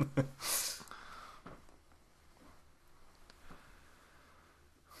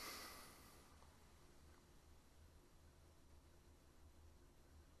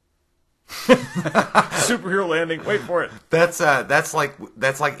 Superhero landing. Wait for it. That's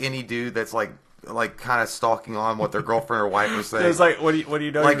like any dude that's like kind of stalking on what their girlfriend or wife was saying. It's like, what do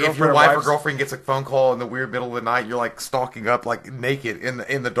you know? Like if your wife or girlfriend gets a phone call in the weird middle of the night, you're like stalking up like naked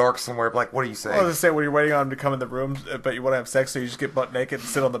in the dark somewhere. Like, what are you saying? I was just saying, when you're waiting on him to come in the room, but you want to have sex, so you just get butt naked and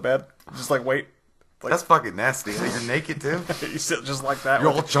sit on the bed, just like wait. Like, that's fucking nasty. You're naked too. You sit just like that.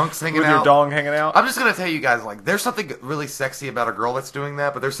 Your old chunks hanging with out. Your dong hanging out. I'm just gonna tell you guys, like, there's something really sexy about a girl that's doing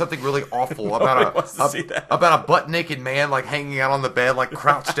that, but there's something really awful about a butt naked man like hanging out on the bed, like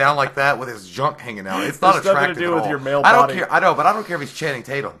crouched down like that with his junk hanging out. It's not attractive nothing to do at with all. your male I don't body. care. I know, but I don't care if he's Channing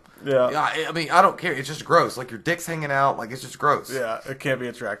Tatum. Yeah. I mean, I don't care. It's just gross. Like your dick's hanging out. Like it's just gross. Yeah, it can't be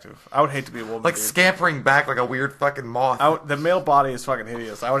attractive. I would hate to be a woman. Like dude. scampering back like a weird fucking moth. The male body is fucking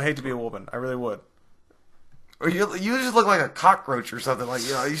hideous. I would hate to be a woman. I really would. Or you just look like a cockroach or something. Like,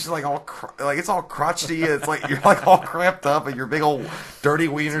 you know, you just like all like it's all crotchety. It's like you're like all cramped up, and your big old dirty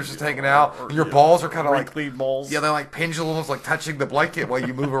wieners just hanging out. And your balls are kind of like balls. Yeah, they're like pendulums, like touching the blanket while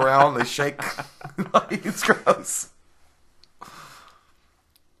you move around. They shake. Like, it's gross.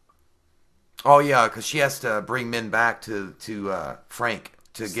 Oh yeah, because she has to bring men back to Frank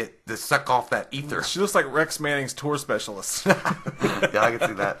to get to suck off that ether. She looks like Rex Manning's tour specialist. Yeah, I can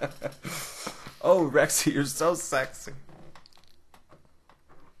see that. Oh, Rexy, you're so sexy.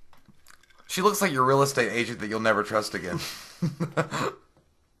 She looks like your real estate agent that you'll never trust again.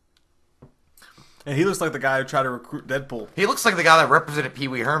 And he looks like the guy who tried to recruit Deadpool. He looks like the guy that represented Pee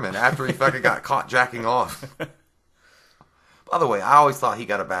Wee Herman after he fucking got caught jacking off. By the way, I always thought he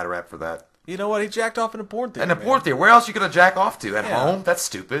got a bad rap for that. You know what? He jacked off in a porn theater. In a porn theater. Where else you gonna jack off to? At Yeah. home? That's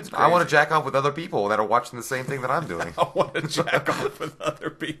stupid. I want to jack off with other people that are watching the same thing that I'm doing. I want to jack off with other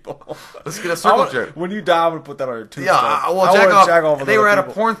people. Let's get a circle jerk. When you die, I'm gonna put that on your tombstone. Yeah, I well, jack off. with They were at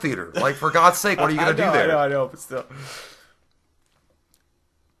people. a porn theater. Like, for God's sake, what are you gonna do there? I know, but still.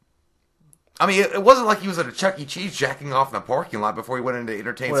 I mean, it wasn't like he was at a Chuck E. Cheese jacking off in a parking lot before he went in to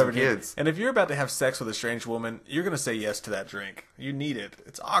entertain some kids. And if you're about to have sex with a strange woman, you're gonna say yes to that drink. You need it.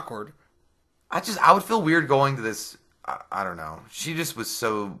 It's awkward. I would feel weird going to this. I don't know. She just was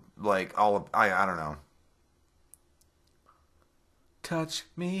so like I don't know. Touch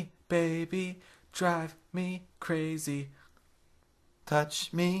me, baby, drive me crazy.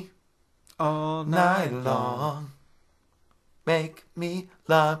 Touch me all night long. Make me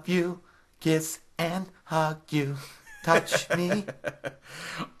love you, kiss and hug you. Touch me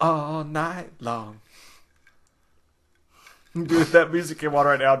all night long. Dude, if that music came on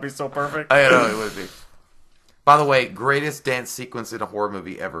right now, it'd be so perfect. I know, it would be. By the way, greatest dance sequence in a horror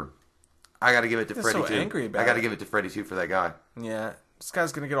movie ever. I got to give it to Freddy so too. Angry about I got to give it to Freddy too for that guy. Yeah, this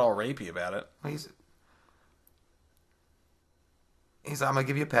guy's gonna get all rapey about it. He's I'm gonna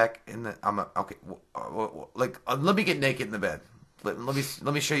give you a peck, and then okay. Let me get naked in the bed. Let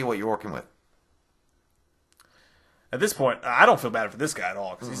me show you what you're working with. At this point, I don't feel bad for this guy at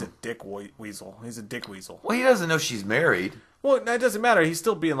all because he's a dick weasel. He's a dick weasel. Well, he doesn't know she's married. Well, that doesn't matter. He's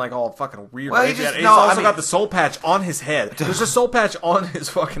still being like all fucking weird. Well, He's also got the soul patch on his head. There's a soul patch on his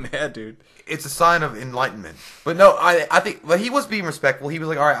fucking head, dude. It's a sign of enlightenment. But no, I think. But he was being respectful. He was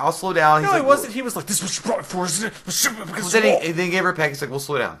like, "All right, I'll slow down." No, he wasn't. He was like, "This is what you brought me for, isn't it?" Then he gave her a peck. He's like, "We'll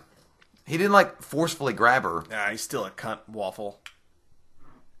slow down." He didn't like forcefully grab her. Nah, he's still a cunt waffle.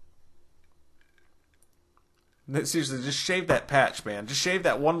 Seriously, just shave that patch, man. Just shave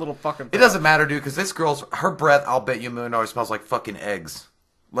that one little fucking patch. It doesn't matter, dude, because this girl's, her breath, I'll bet you $1,000,000 smells like fucking eggs.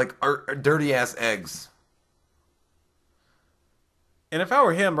 Like, dirty-ass eggs. And if I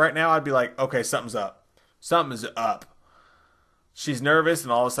were him right now, I'd be like, okay, something's up. Something's up. She's nervous,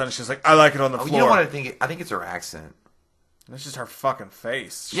 and all of a sudden she's like, I like it on the floor. You know what I think? I think it's her accent. That's just her fucking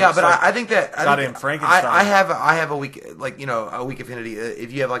face. She's yeah, but like, I think that goddamn Frankenstein. I have a weak, like, you know, a weak affinity.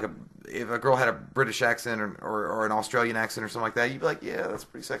 If you have like if a girl had a British accent or an Australian accent or something like that, you'd be like, yeah, that's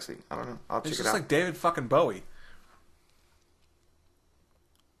pretty sexy. I don't know. I'll check it out. It's just like David fucking Bowie.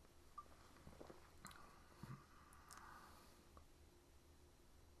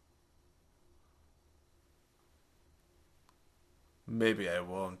 Maybe I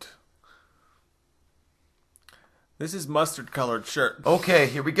won't. This is mustard-colored shirt. Okay,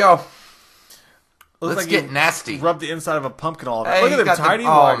 here we go. Let's get nasty. Rub the inside of a pumpkin all over. Hey, look at them tidy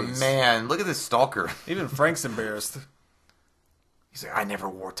whities. Oh, man. Look at this stalker. Even Frank's embarrassed. He's like, I never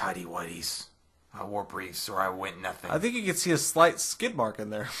wore tidy whities. I wore briefs or I went nothing. I think you can see a slight skid mark in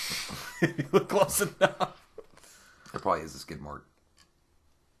there. If you look close enough. There probably is a skid mark.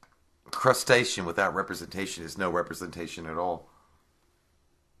 Crustacean without representation is no representation at all.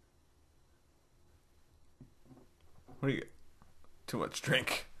 What do you get? Too much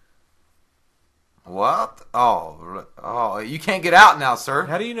drink. What? Oh, you can't get out now, sir.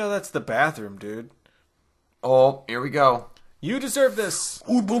 How do you know that's the bathroom, dude? Oh, here we go. You deserve this.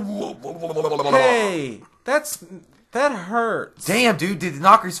 Hey, that hurts. Damn, dude, did it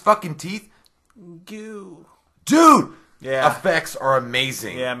knock his fucking teeth? Goo. Dude! Yeah. Effects are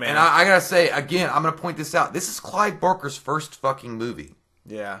amazing. Yeah, man. And I gotta say, again, I'm gonna point this out. This is Clive Barker's first fucking movie.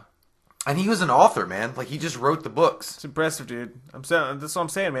 Yeah. And he was an author, man. Like, he just wrote the books. It's impressive, dude. That's what I'm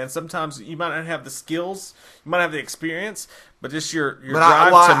saying, man. Sometimes you might not have the skills, you might have the experience, but just your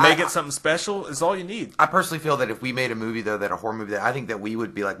drive to make it something special is all you need. I personally feel that if we made a movie, though, a horror movie, that I think that we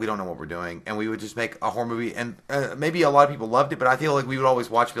would be like, we don't know what we're doing, and we would just make a horror movie, and maybe a lot of people loved it, but I feel like we would always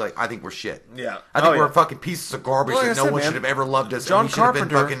watch and be like, I think we're shit. Yeah. I think we're fucking pieces of garbage that no one should have ever loved us, John and we should have been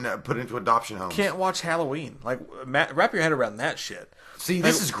Carpenter fucking put into adoption homes. Can't watch Halloween. Like, wrap your head around that shit. See,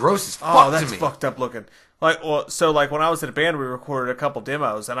 this is gross as fuck to me. Oh, that's fucked up looking. Like, well, so like when I was in a band, we recorded a couple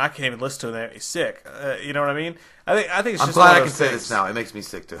demos, and I can't even listen to it. They make me sick. You know what I mean? I think it's. I'm just glad one I of can those say things. this now. It makes me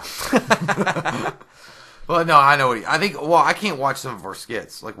sick too. Well, no, I know what I think. Well, I can't watch some of our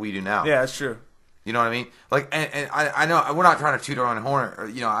skits like we do now. Yeah, that's true. You know what I mean? Like, and I know we're not trying to toot our own horn. Or,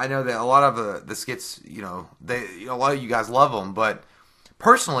 you know, I know that a lot of the skits, you know, a lot of you guys love them, but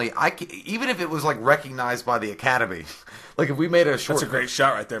personally, even if it was like recognized by the Academy, like if we made a short, that's a great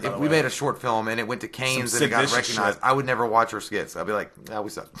shot right there. By the way, we made a short film and it went to Cannes and it got recognized, shit. I would never watch our skits. I'd be like, nah, we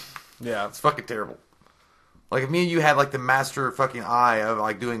suck. Yeah, it's fucking terrible. Like, if me and you had, like, the master fucking eye of,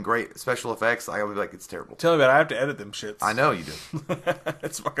 like, doing great special effects, I would be like, it's terrible. Tell me about it. I have to edit them shits. I know you do.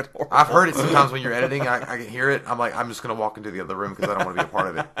 It's fucking horrible. I've heard it sometimes when you're editing. I can hear it. I'm like, I'm just going to walk into the other room because I don't want to be a part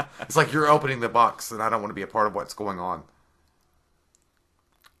of it. It's like you're opening the box, and I don't want to be a part of what's going on.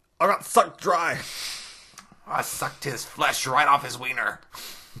 I got sucked dry. I sucked his flesh right off his wiener.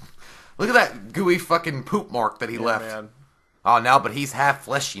 Look at that gooey fucking poop mark that he left. Man. Oh, now, but he's half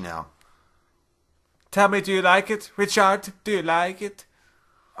fleshy now. Tell me, do you like it? Richard, do you like it?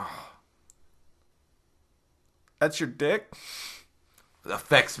 Oh. That's your dick? The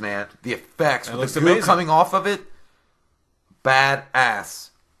effects, man. The effects. It with looks the goo amazing. Coming off of it.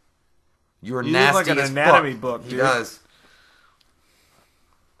 Badass. You're nasty look like an as anatomy fuck. book, dude. He does.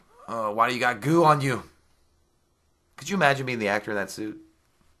 Why do you got goo on you? Could you imagine being the actor in that suit?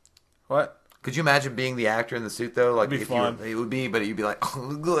 What? Could you imagine being the actor in the suit, though? Like, It'd be fun. It would be, but you'd be like,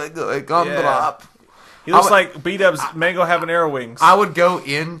 good, gumdrop. He looks like B-Dub's mango habanero wings. I would go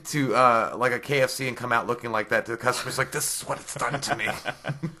into like a KFC and come out looking like that to the customers. Like, this is what it's done to me.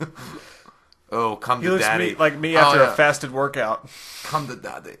 Oh, come to daddy. He looks like me after a fasted workout. Come to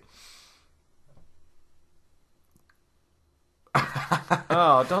daddy.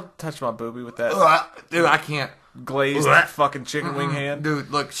 Oh, don't touch my boobie with that. Dude, I can't. Glazed fucking chicken wing hand.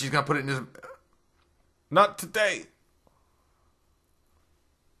 Dude, look, she's going to put it in his... Not today.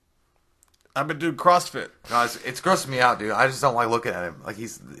 I've been doing CrossFit. No, it's grossing me out, dude. I just don't like looking at him. Like,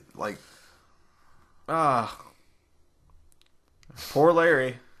 he's like... Poor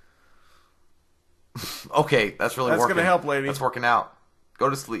Larry. Okay, that's really working. That's going to help, lady. That's working out. Go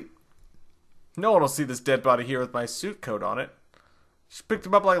to sleep. No one will see this dead body here with my suit coat on it. She picked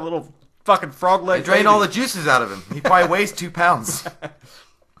him up like a little fucking frog leg. They drained all the juices out of him. He probably weighs 2 pounds.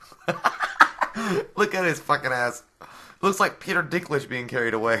 Look at his fucking ass. Looks like Peter Dinklage being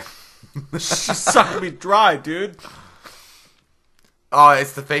carried away. She's sucking me dry, dude. Oh,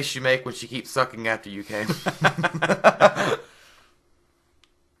 it's the face you make when she keeps sucking after you came.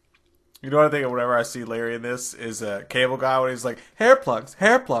 You know what I think of whenever I see Larry in this is a Cable Guy when he's like, hair plugs,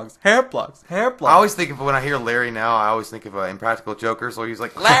 hair plugs, hair plugs, hair plugs. I always think of, when I hear Larry now, I always think of Impractical Jokers, where he's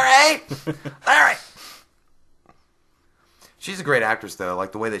like, Larry! Larry! She's a great actress, though,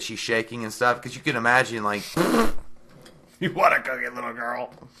 like the way that she's shaking and stuff, because you can imagine, like... You want a cookie, little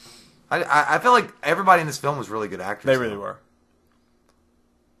girl. I feel like everybody in this film was really good actors. They really were.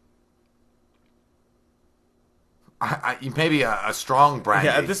 Maybe a strong brand.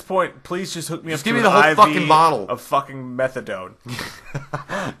 Yeah, at this point, please just hook me up to give me the whole IV fucking bottle of fucking methadone.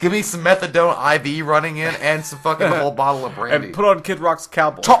 Give me some methadone IV running in and some fucking whole bottle of brandy. And put on Kid Rock's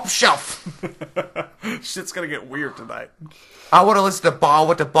Cowboy. Top shelf. Shit's gonna get weird tonight. I want to listen to Bar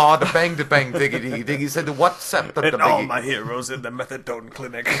with the Bar, the Bang, the Bang, Diggy, Diggy, Diggy. Said the what's up, the And all my heroes in the methadone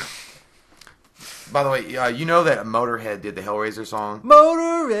clinic. By the way, you know that Motorhead did the Hellraiser song?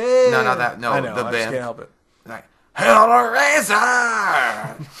 Motorhead. No, not that. No, I know, the I band. just can't help it. Like,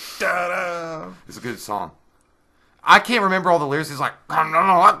 Hellraiser! It's a good song. I can't remember all the lyrics. He's like,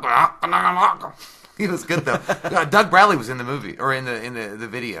 he was good though. Doug Bradley was in the movie or in the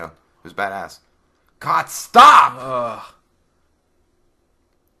video. It was badass. God, stop!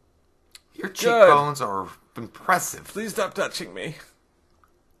 Your cheekbones are impressive. Please stop touching me.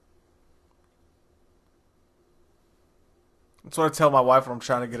 That's what I tell my wife when I'm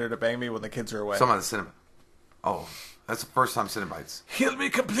trying to get her to bang me when the kids are away. Some of the cinema. Oh, that's the first time Cinnabites. Heal me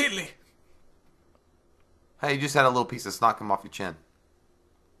completely. Hey, you just had a little piece of snot come off your chin.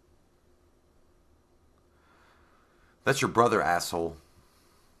 That's your brother, asshole.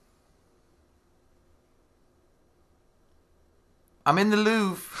 I'm in the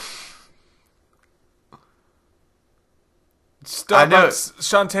Louvre. Stop. I know.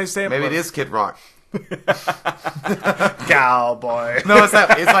 Shantae Sampler. Maybe it is Kid Rock. Cowboy. No, it's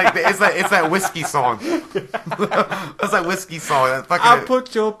that whiskey song. It's that whiskey song. That fucking, I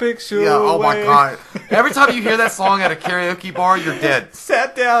put your picture yeah, oh my away. God. Every time you hear that song at a karaoke bar, you're dead.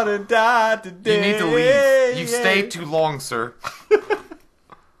 Sat down and died today. You need to leave. You stayed too long, sir.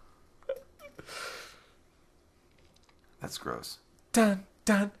 That's gross. Dun,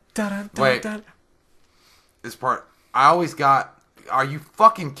 dun, dun, dun, Wait. dun. This part, I always got... Are you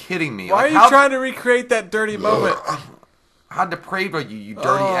fucking kidding me? Why are you trying to recreate that dirty moment? How depraved are you, you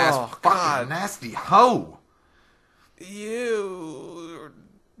dirty ass fucking nasty hoe? You...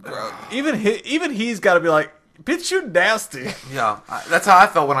 Even he's got to be like, bitch, you nasty. Yeah, that's how I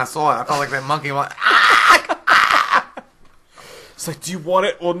felt when I saw it. I felt like that monkey. Like, ah! It's like, do you want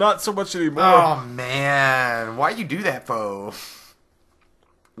it? Well, not so much anymore. Oh, man. Why you do that, foe?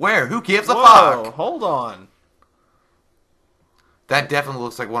 Where? Who gives a Whoa, fuck? hold on. That definitely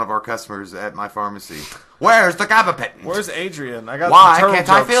looks like one of our customers at my pharmacy. Where's the gabapentin? Where's Adrian? I got Why some turtle can't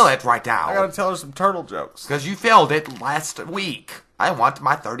jokes. I feel it right now? I gotta tell her some turtle jokes. Because you filled it last week. I want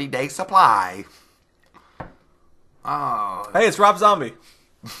my 30-day supply. Oh. Hey, it's Rob Zombie.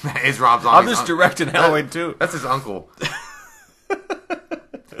 It's Rob Zombie. I'm just directing Halloween 2. That's his uncle.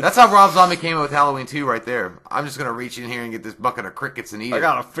 That's how Rob Zombie came up with Halloween 2 right there. I'm just going to reach in here and get this bucket of crickets and eat it. I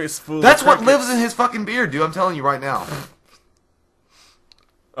got a fistful That's of what crickets. lives in his fucking beard, dude. I'm telling you right now.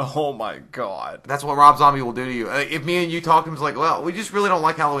 Oh my god. That's what Rob Zombie will do to you. If me and you talked to him, it's like, well, we just really don't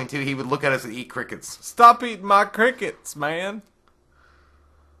like Halloween 2, he would look at us and eat crickets. Stop eating my crickets, man.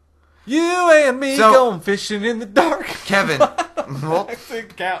 You and me going fishing in the dark. Kevin. Well,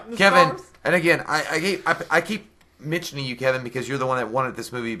 Kevin, stars. And again, I keep mentioning you, Kevin, because you're the one that wanted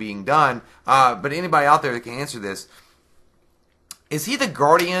this movie being done. But anybody out there that can answer this, is he the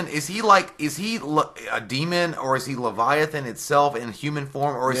Guardian? Is he a demon, or is he Leviathan itself in human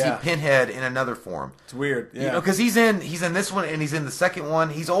form, or is he Pinhead in another form? It's weird, yeah. You know, because he's in this one and he's in the second one.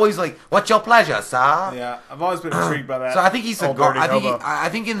 He's always like, "What's your pleasure, sir?" Yeah, I've always been intrigued by that. So I think he's a Guardian. I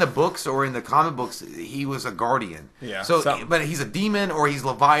think in the books or in the comic books he was a Guardian. Yeah. So, but he's a demon or he's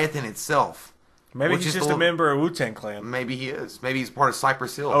Leviathan itself. Maybe he's just a member of Wu-Tang Clan. Maybe he is. Maybe he's part of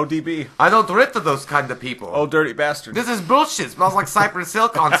Cypress Hill. ODB. I don't relate to those kind of people. Oh, dirty bastard. This is bullshit. Smells like Cypress Hill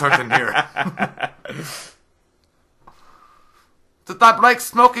concert in here. Did that like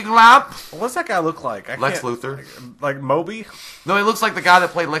smoking lamp? What's that guy look like? Lex Luthor. Like Moby? No, he looks like the guy that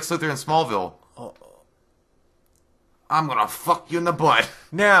played Lex Luthor in Smallville. I'm gonna fuck you in the butt.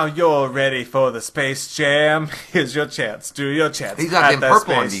 Now you're ready for the Space Jam. Here's your chance. Do your chance. He's got them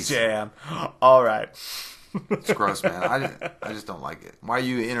purple undies. Jam. All right. It's gross, man. I just don't like it. Why are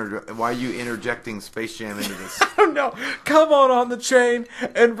you interjecting Space Jam into this? I don't know. Come on the train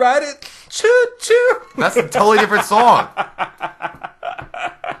and ride it. Choo choo. That's a totally different song.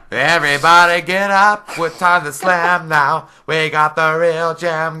 Everybody get up, with time to slam now. We got the real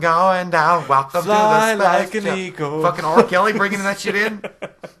jam going down. Welcome Fly to the like Space an Jam. eagle. Fucking R. Kelly bringing that shit in.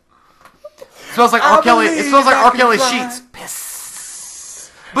 Smells like R. Kelly. It smells like R. Kelly sheets. Piss.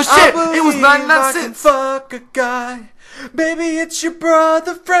 But shit, it was 99 cents. Fuck a guy. Baby, it's your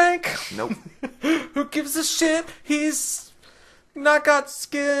brother Frank. Nope. Who gives a shit? He's not got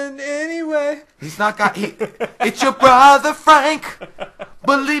skin anyway. He's not got. It's your brother Frank.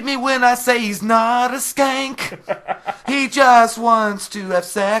 Believe me when I say he's not a skank. He just wants to have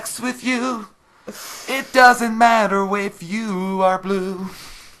sex with you. It doesn't matter if you are blue.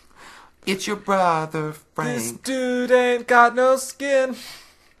 It's your brother Frank. This dude ain't got no skin.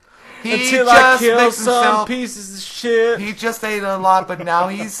 He Until just I kill makes some himself, pieces of shit. He just ate a lot, but now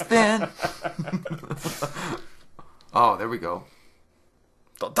he's thin. Oh, there we go.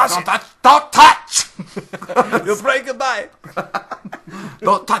 Don't touch Don't it. touch! Don't touch! You'll break goodbye.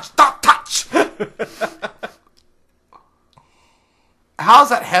 Don't touch! Don't touch! How's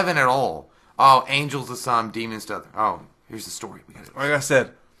that heaven at all? Oh, angels to some, demons to other. Oh, here's the story. Like I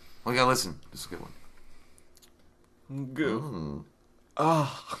said. We gotta listen. This is a good one. Goo.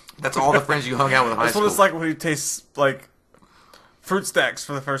 Oh. That's all the friends you hung out with in high That's school. what it's like when you taste like fruit stacks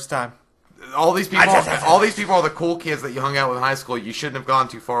for the first time. All these people are the cool kids that you hung out with in high school. You shouldn't have gone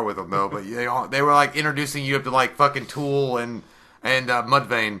too far with them, though. But they were like introducing you up to like fucking Tool and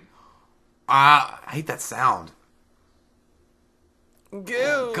Mudvayne. I hate that sound.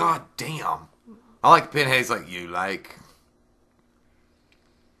 Goo. God damn. I like Pinhead's like, you like.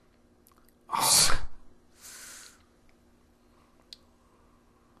 Oh.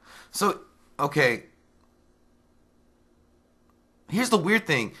 So, okay. Here's the weird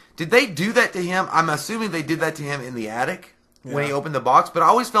thing. Did they do that to him? I'm assuming they did that to him in the attic when he opened the box, but I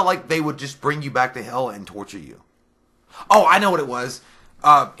always felt like they would just bring you back to hell and torture you. Oh, I know what it was.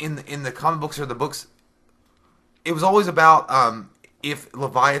 In the comic books or the books, it was always about if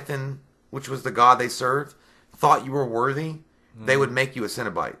Leviathan, which was the god they served, thought you were worthy, they would make you a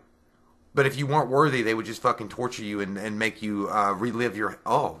Cenobite. But if you weren't worthy, they would just fucking torture you and make you relive your...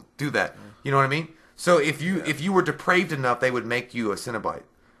 Oh, do that. You know what I mean? So if you were depraved enough, they would make you a Cenobite.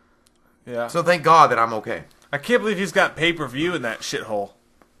 Yeah. So thank God that I'm okay. I can't believe he's got pay-per-view in that shithole.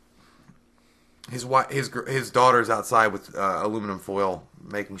 His daughter's outside with aluminum foil,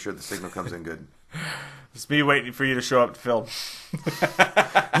 making sure the signal comes in good. It's me waiting for you to show up to film.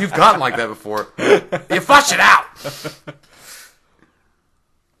 You've gotten like that before. You flush it out.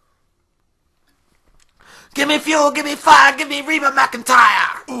 Give me fuel, give me fire, give me Reba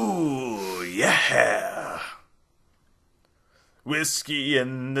McEntire. Ooh, yeah. Whiskey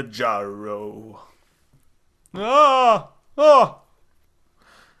in the jarro. Oh.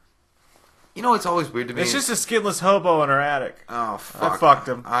 You know, it's always weird to me. It's just a skinless hobo in her attic. Oh, fuck. I fucked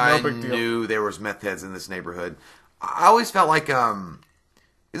him. I no big deal. knew there was meth heads in this neighborhood. I always felt like,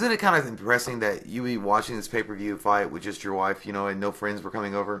 isn't it kind of impressing that you be watching this pay-per-view fight with just your wife, you know, and no friends were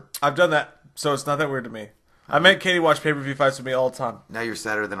coming over? I've done that, so it's not that weird to me. I make Katie watch pay-per-view fights with me all the time. Now you're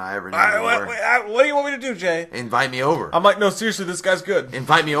sadder than I ever knew. What do you want me to do, Jay? Invite me over. I'm like, no, seriously, this guy's good.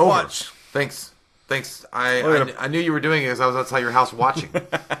 Invite me over. Watch. Thanks. I knew you were doing it because I was outside your house watching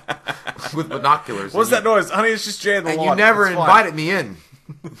with binoculars. What's that noise? Honey, it's just Jay in the lawn. And you never invited me in.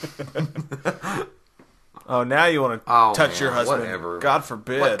 Oh, now you want to touch your husband. Whatever. God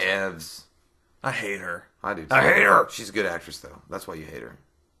forbid. Whatevs. I hate her. I do too. I hate her. She's a good actress, though. That's why you hate her.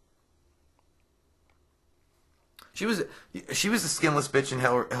 She was a skinless bitch in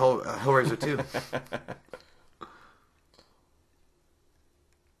Hellraiser 2.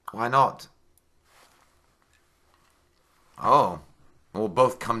 Why not? Oh. We'll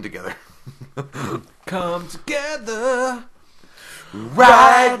both come together. Come together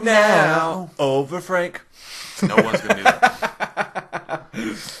right now over Frank. No one's going to do that.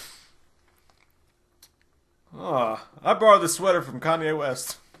 Oh, I borrowed the sweater from Kanye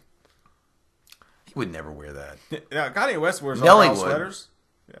West. He would never wear that. Yeah, Kanye West wears Nelly all would. sweaters.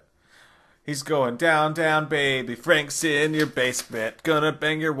 Yeah. He's going down, down, baby. Frank's in your basement. Gonna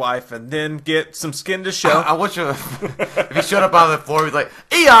bang your wife and then get some skin to show. I want you. If he showed up on the floor, he'd be like,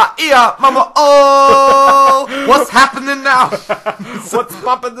 "Iya, mama, oh, what's happening now? What's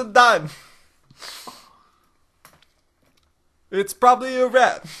popping the dime? It's probably a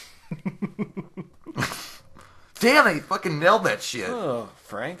rat." Damn, he fucking nailed that shit. Oh,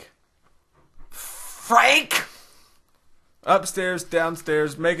 Frank. Upstairs,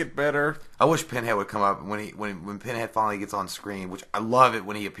 downstairs, make it better. I wish Pinhead would come up when Pinhead finally gets on screen, which I love it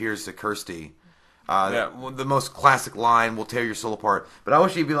when he appears to Kirsty. The most classic line, "will tear your soul apart." But I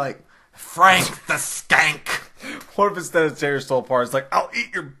wish he'd be like, "Frank the skank." What if instead of tear your soul apart, it's like, "I'll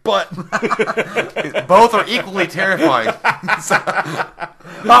eat your butt." Both are equally terrifying.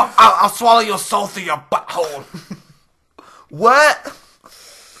 I'll swallow your soul through your butthole. What?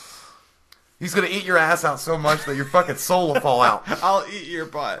 He's going to eat your ass out so much that your fucking soul will fall out. I'll eat your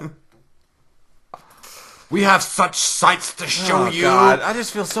butt. We have such sights to show you. God, I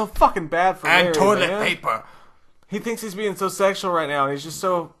just feel so fucking bad for Larry, and toilet man. paper. He thinks he's being so sexual right now, and he's just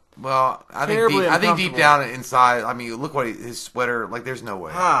so... Well, I think deep down inside, I mean, look what his sweater, like, there's no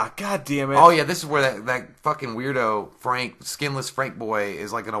way. God damn it. Oh, yeah, this is where that fucking weirdo skinless Frank boy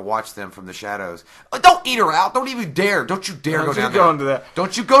is, like, going to watch them from the shadows. Don't eat her out. Don't even dare. Don't you dare go down there. Into that.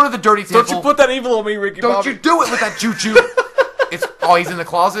 Don't you go to the dirty temple. Don't you put that evil on me, Ricky Don't Bobby. you do it with that choo-choo. He's in the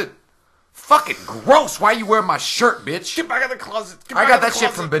closet? Fucking gross. Why are you wearing my shirt, bitch? Get back in the closet. I got that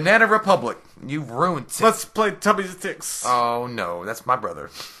shit from Banana Republic. You've ruined it. Let's play Tubby's Ticks. Oh, no. That's my brother.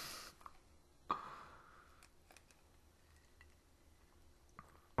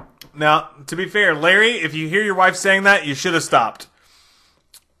 Now, to be fair, Larry, if you hear your wife saying that, you should have stopped.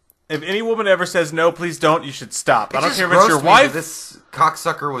 If any woman ever says no, please don't, you should stop. I don't care if it's your wife. This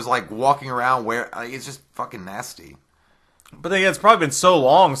cocksucker was like walking around it's just fucking nasty. But then again, it's probably been so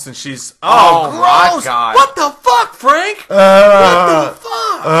long since she's... Oh, gross! My God. What the fuck, Frank? What the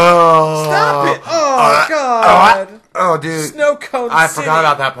fuck? Stop it! Oh, God. Oh, dude. Snow cone I city. forgot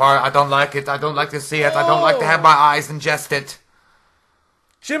about that part. I don't like it. I don't like to see it. I don't like to have my eyes ingest it.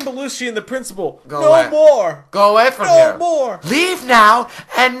 Jim Belushi and the principal. Go no away. more. Go away from here. No more. Leave now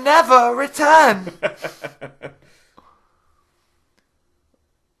and never return.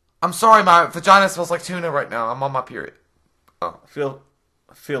 I'm sorry, my vagina smells like tuna right now. I'm on my period. Oh.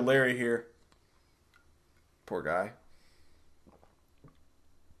 I feel Larry here. Poor guy.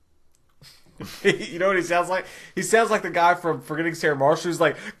 You know what he sounds like? He sounds like the guy from Forgetting Sarah Marshall who's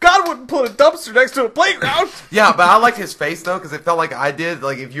like, God wouldn't put a dumpster next to a playground. Yeah, but I liked his face though, because it felt like I did.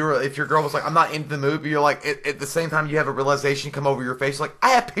 Like if your girl was like, I'm not into the movie, you're like, at the same time you have a realization come over your face, like, I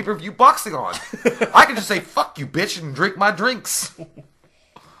have pay-per-view boxing on. I can just say fuck you, bitch, and drink my drinks.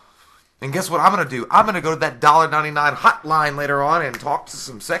 And guess what I'm gonna do? I'm gonna go to that $1.99 hotline later on and talk to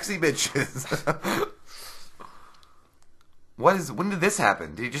some sexy bitches. When did this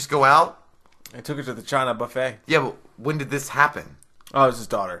happen? Did he just go out? I took her to the China buffet. Yeah, but when did this happen? Oh, it was his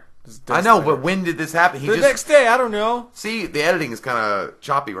daughter. I know, but when did this happen? Next day, I don't know. See, the editing is kind of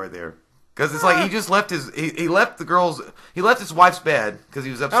choppy right there. Because it's like he just left he left his wife's bed because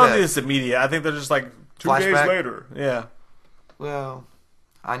he was upset. I don't think it's immediate. I think they're just like 2 days later. Yeah. Well,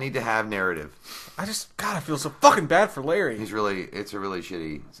 I need to have narrative. God, I feel so fucking bad for Larry. It's a really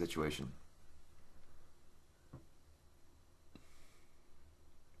shitty situation.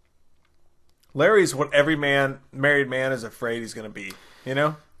 Larry's what every married man is afraid he's going to be, you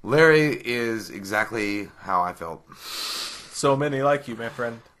know? Larry is exactly how I felt. So many like you, my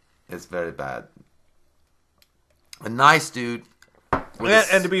friend. It's very bad. A nice dude.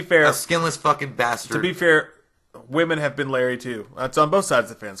 And to be fair, a skinless fucking bastard. To be fair, women have been Larry too. It's on both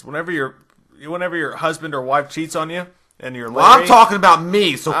sides of the fence. Whenever your husband or wife cheats on you and you're Larry, well, I'm talking about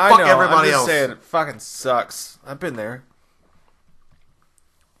me, so fuck everybody else. I'm just saying, it fucking sucks. I've been there.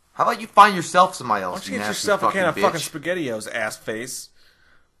 How about you find yourself somebody else? Why don't you get yourself a can of fucking SpaghettiOs, ass face?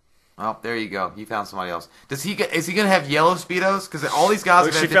 Oh, there you go. You found somebody else. Is he gonna have yellow Speedos? Because all these guys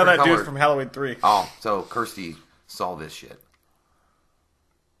have she different found that colors. dude from Halloween 3. Oh, so Kirsty saw this shit.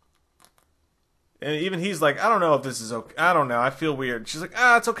 And even he's like, I don't know if this is okay. I don't know. I feel weird. She's like,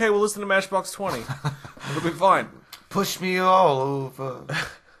 it's okay. We'll listen to Matchbox 20. It'll be fine. Push me all over.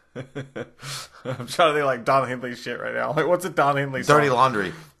 I'm trying to think like Don Henley shit right now. Like, what's a Don Henley song? Dirty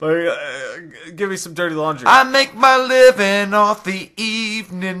Laundry. Like, give me some Dirty Laundry. I make my living off the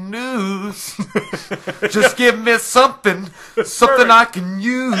evening news. Just give me something I can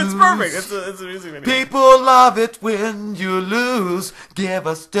use. It's perfect. It's a music video. People love it when you lose. Give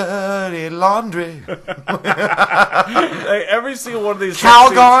us dirty laundry. Like, every single one of these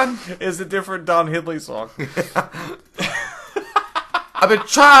Calgon is a different Don Henley song. I've been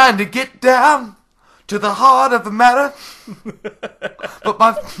trying to get down to the heart of the matter,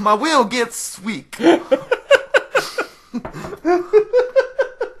 but my will gets weak.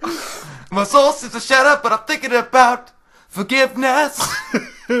 My soul says to shut up, but I'm thinking about forgiveness.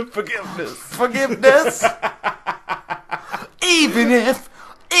 Forgiveness. Even if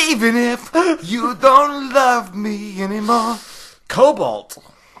you don't love me anymore. Cobalt.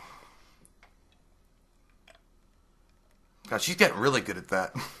 God, she's getting really good at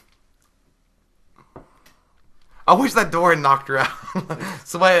that. I wish that door had knocked her out.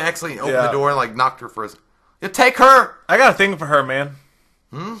 Somebody had actually opened the door and like knocked her for us. Yeah, take her. I got a thing for her, man.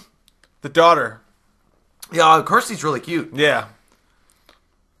 The daughter. Yeah, Kirsty's really cute. Yeah.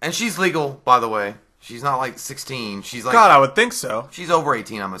 And she's legal, by the way. She's not like 16. She's like, God, I would think so. She's over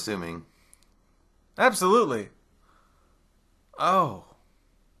 18, I'm assuming. Absolutely. Oh.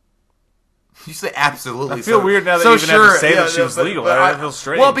 You say absolutely. I feel weird now that you even have to say that she was legal. I feel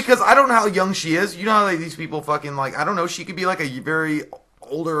strange. Well, because I don't know how young she is. You know how like, these people fucking like, I don't know, she could be like a very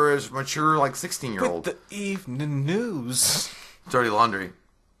older, mature, like 16-year-old. With the evening news. Dirty Laundry.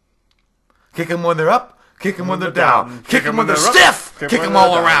 Kick them when they're up, kick them when they're down, kick them when they're stiff, kick them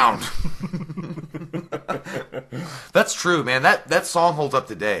all around. That's true, man. That song holds up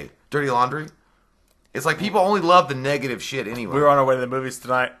today. Dirty Laundry. It's like people only love the negative shit anyway. We were on our way to the movies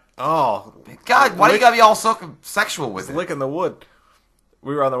tonight. Oh, God, why do you gotta be all so sexual with it? Licking the wood.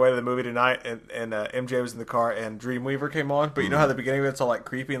 We were on the way to the movie tonight, and MJ was in the car, and Dreamweaver came on. But you know how the beginning of it's all like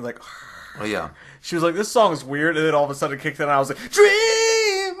creepy and like, oh yeah. She was like, "This song is weird," and then all of a sudden it kicked in, and I was like, "Dreamweaver,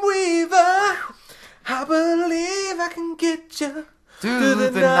 I believe I can get you through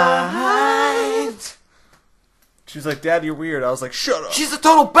the night." She was like, "Dad, you're weird." I was like, "Shut up." She's a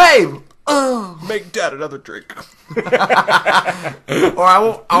total babe. Make Dad another drink. Or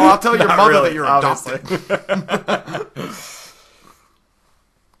I'll tell your mother really, that you're adopted.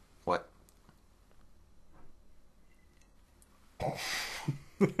 What?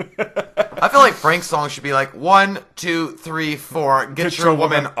 I feel like Frank's song should be like 1, 2, 3, 4. Get your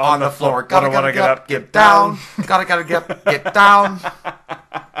woman on the floor. Gotta get up, get down. Gotta get down.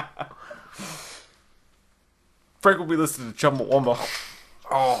 Frank will be listening to Chumbawamba.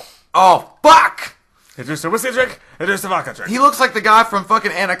 Oh, fuck! Introduce a whiskey drink, introduce a vodka drink. He looks like the guy from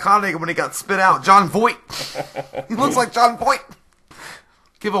fucking Anaconda when he got spit out. John Voight. He looks like John Voight.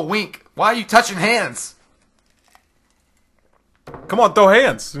 Give a wink. Why are you touching hands? Come on, throw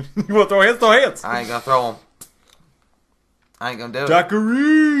hands. You want to throw hands? Throw hands. I ain't gonna throw them. I ain't gonna do it.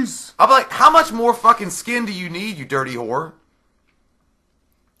 Daiquiris. I'm like, how much more fucking skin do you need, you dirty whore?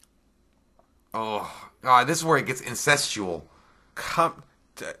 Oh, God, this is where it gets incestual.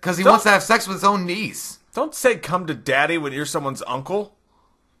 Because he wants to have sex with his own niece. Don't say come to daddy when you're someone's uncle.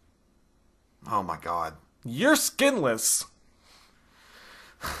 Oh, my God. You're skinless.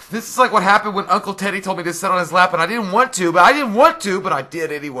 This is like what happened when Uncle Teddy told me to sit on his lap, and I didn't want to, but I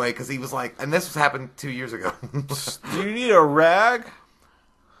did anyway, because he was like, and this was happened 2 years ago. Do you need a rag?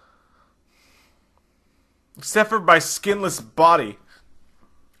 Except for my skinless body.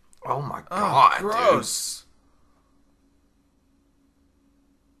 Oh, my God, gross.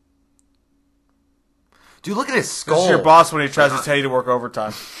 Dude, look at his skull. This is your boss when he tries to tell you to work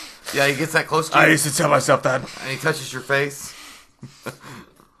overtime. Yeah, he gets that close to you. I used to tell myself that. And he touches your face.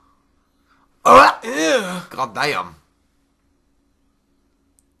 Ew. God damn.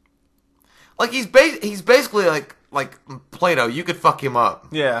 Like he's basically like Play-Doh. You could fuck him up.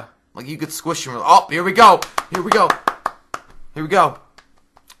 Yeah. Like you could squish him. Oh, here we go. Here we go. Here we go.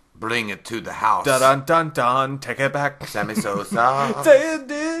 Bring it to the house. Dun dun dun dun. Take it back. Sammy Sosa. Say it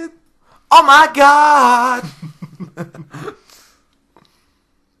did. Oh my God.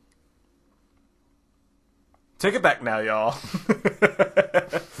 Take it back now, y'all.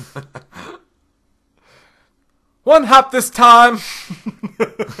 One hop this time.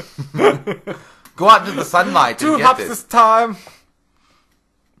 Go out into the sunlight. Two and get hops this time.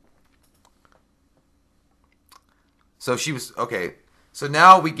 So she was okay. So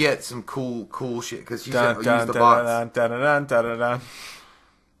now we get some cool shit because she said use the bots.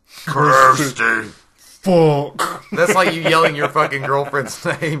 Kirsty. Fuck. That's like you yelling your fucking girlfriend's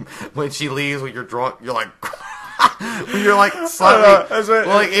name when she leaves when you're drunk. You're like, when you're like slightly. Well,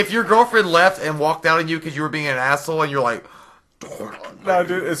 like if your girlfriend left and walked out on you because you were being an asshole, and you're like, no,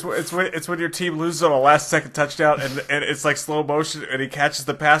 dude, it's when your team loses on a last second touchdown and it's like slow motion and he catches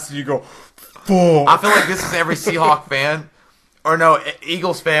the pass and you go, fuck. I feel like this is every Seahawk fan, or no,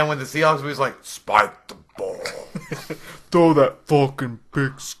 Eagles fan when the Seahawks was like, spike the ball, throw that fucking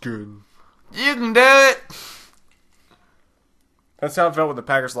pigskin. You can do it. That's how it felt when the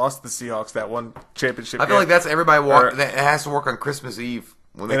Packers lost to the Seahawks that one championship game. I feel like that's everybody that has to work on Christmas Eve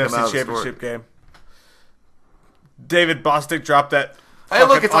when they come out of the championship game. David Bostic dropped that. Hey,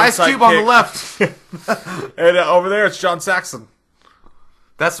 look, it's Ice Cube on the left. And over there, it's John Saxon.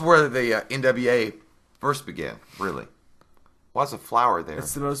 That's where the NWA first began, really. Why's a flower there?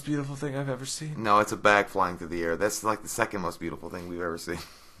 It's the most beautiful thing I've ever seen. No, it's a bag flying through the air. That's like the second most beautiful thing we've ever seen.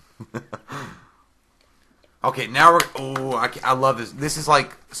 Okay, now we're... Oh, I love this. This is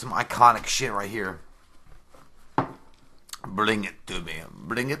like some iconic shit right here. Bring it to me.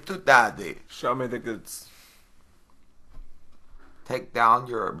 Bring it to daddy. Show me the goods. Take down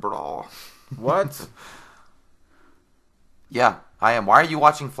your bra. What? Yeah, I am. Why are you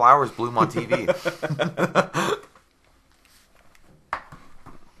watching flowers bloom on TV?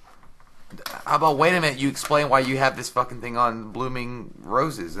 How about, wait a minute, you explain why you have this fucking thing on blooming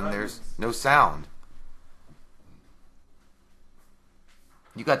roses and there's no sound.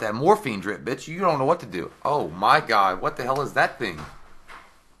 You got that morphine drip, bitch. You don't know what to do. Oh my God, what the hell is that thing?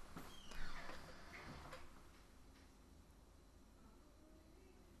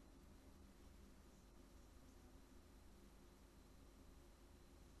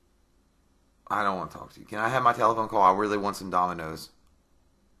 I don't want to talk to you. Can I have my telephone call? I really want some Dominoes.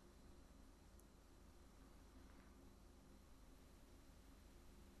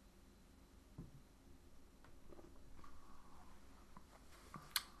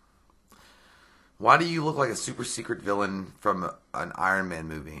 Why do you look like a super secret villain from an Iron Man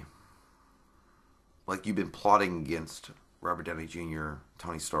movie? Like you've been plotting against Robert Downey Jr.,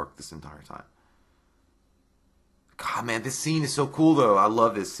 Tony Stark this entire time. God, man, this scene is so cool, though. I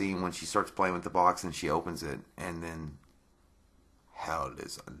love this scene when she starts playing with the box and she opens it, and then hell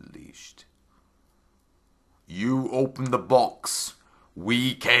is unleashed. You open the box.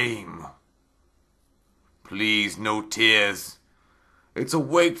 We came. Please, no tears. It's a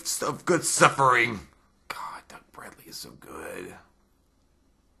waste of good suffering. God, Doug Bradley is so good.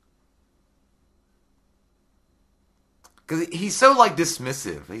 Because he's so, like,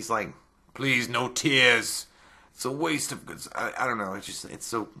 dismissive. He's like, please, no tears. It's a waste of good... I don't know. It's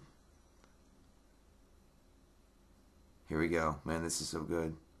so... Here we go. Man, this is so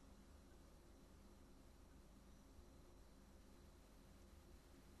good.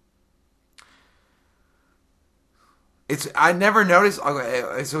 I never noticed...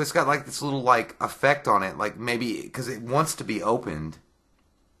 Okay, so it's got, like, this little, like, effect on it. Like, maybe... Because it wants to be opened.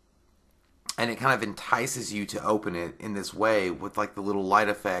 And it kind of entices you to open it in this way with, like, the little light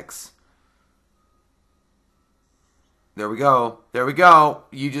effects. There we go. There we go.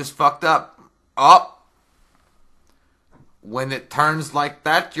 You just fucked up. Oh. When it turns like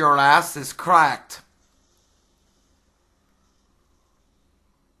that, your ass is cracked.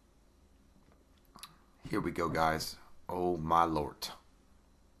 Here we go, guys. Oh, my Lord.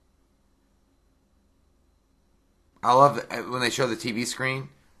 I love it when they show the TV screen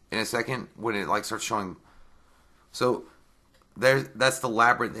in a second, when it like starts showing. So, that's the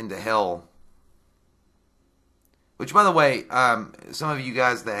labyrinth into hell. Which, by the way, some of you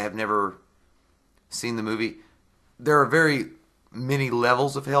guys that have never seen the movie, there are very many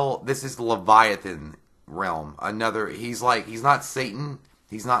levels of hell. This is the Leviathan realm. He's not Satan.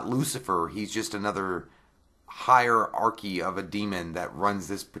 He's not Lucifer. He's just another hierarchy of a demon that runs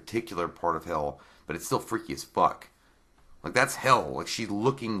this particular part of hell. But it's still freaky as fuck. Like, that's hell. Like, she's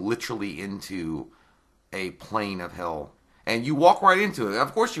looking literally into a plane of hell. And you walk right into it.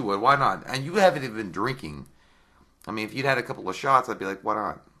 Of course you would. Why not? And you haven't even been drinking. I mean, if you'd had a couple of shots, I'd be like, why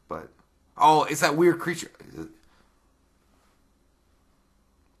not? But, oh, it's that weird creature.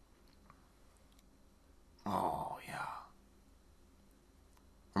 Oh, yeah.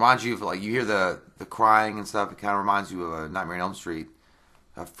 Reminds you of, like, you hear the crying and stuff. It kind of reminds you of Nightmare on Elm Street.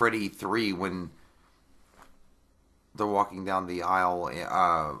 Freddy 3, when they're walking down the aisle.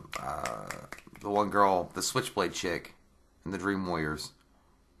 The one girl, the Switchblade chick, in the Dream Warriors.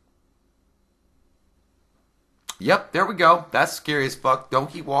 Yep, there we go. That's scary as fuck.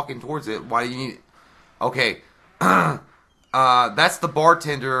 Don't keep walking towards it. Why do you need... Okay. That's the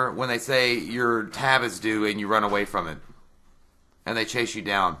bartender when they say your tab is due and you run away from it. And they chase you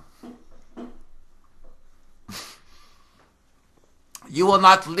down. You will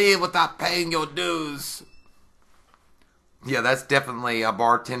not leave without paying your dues. Yeah, that's definitely a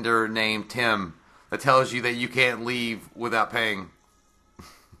bartender named Tim that tells you that you can't leave without paying.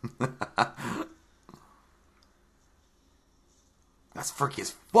 That's freaky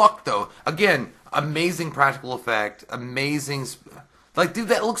as fuck, though. Again, amazing practical effect, amazing. Like, dude,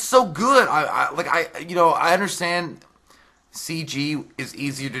 that looks so good. I understand CG is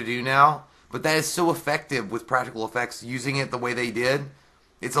easier to do now, but that is so effective with practical effects. Using it the way they did,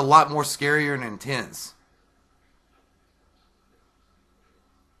 it's a lot more scarier and intense.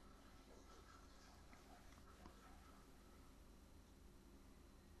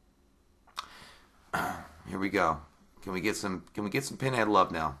 Here we go. Can we get some Pinhead love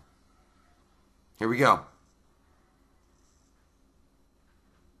now? Here we go.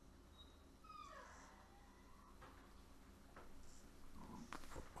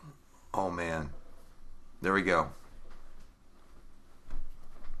 Oh man. There we go.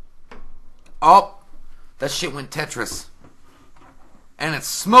 Oh, that shit went Tetris. And it's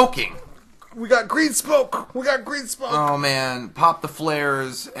smoking. We got green smoke. Oh man, pop the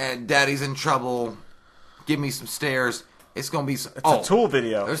flares and Daddy's in trouble. Give me some stairs. It's gonna be some... It's a Tool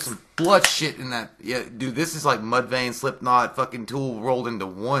video. There's some blood shit in that. Yeah, dude, this is like Mudvayne, Slipknot, fucking Tool rolled into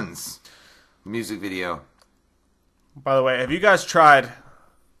ones. Music video. By the way, have you guys tried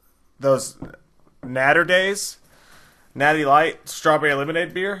those Natter Days? Natty Light Strawberry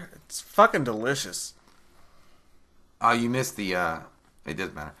Lemonade beer? It's fucking delicious. Oh, you missed the... It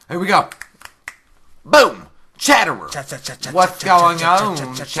doesn't matter. Here we go. Boom! Chatterer. What's going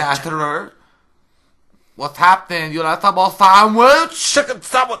on, Chatterer? What's happening? You like Subway sandwich? Chicken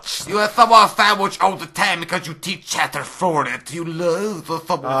sandwich. You like Subway sandwich all the time because you teach chatter for it. You love the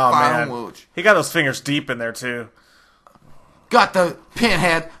Subway sandwich. Man. He got those fingers deep in there too. Got the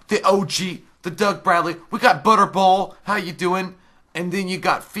Pinhead, the OG, the Doug Bradley. We got Butterball. How you doing? And then you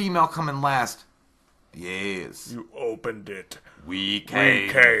got female coming last. Yes. You opened it. We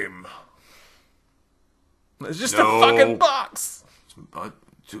came. It's just a fucking box.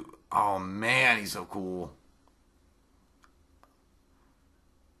 Oh man, he's so cool.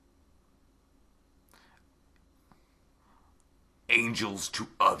 Angels to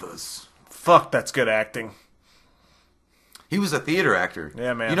others. Fuck, that's good acting. He was a theater actor.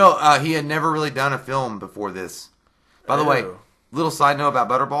 Yeah, man. You know, he had never really done a film before this. By the way, little side note about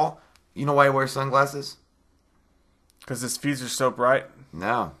Butterball. You know why he wears sunglasses? Because his future's so bright?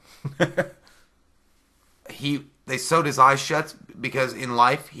 No. They sewed his eyes shut because in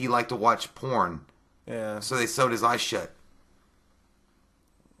life he liked to watch porn. Yeah. So they sewed his eyes shut.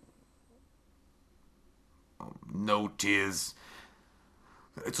 Oh, no tears.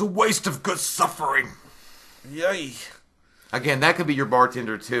 It's a waste of good suffering. Yay. Again, that could be your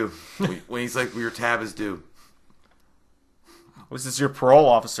bartender too. When he's like, your tab is due. Was this your parole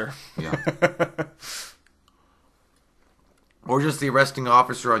officer? Yeah. Or just the arresting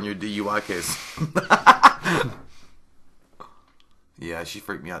officer on your DUI case. Yeah, she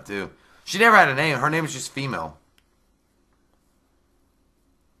freaked me out too. She never had a name. Her name was just female.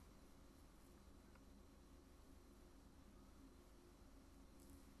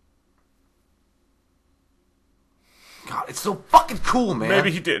 God, it's so fucking cool, man.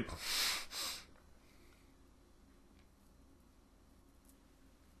 Maybe he did.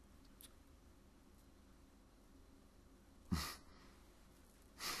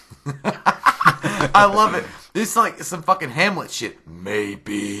 I love it. It's like some fucking Hamlet shit.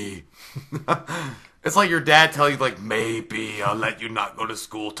 Maybe. It's like your dad telling you, like, maybe I'll let you not go to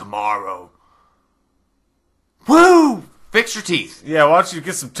school tomorrow. Woo! Fix your teeth. Yeah, why don't you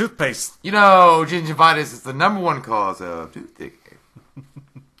get some toothpaste? You know, gingivitis is the #1 cause of tooth decay.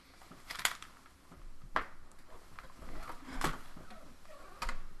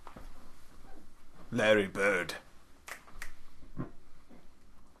 Larry Bird.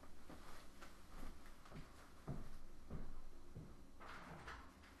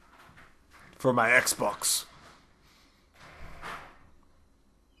 For my Xbox.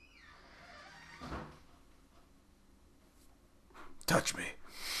 Touch me.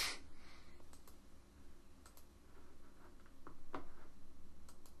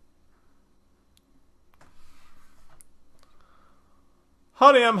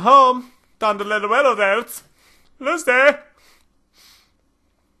 Honey, I'm home. Down the little window there. Lucy.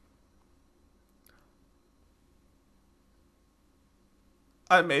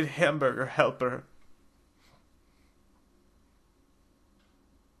 I made hamburger helper.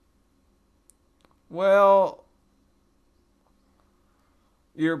 Well,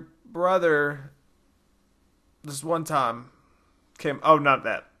 your brother, this one time, came... Oh, not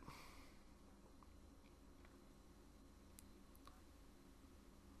that.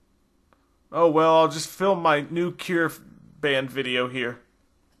 Oh, well, I'll just film my new Cure band video here.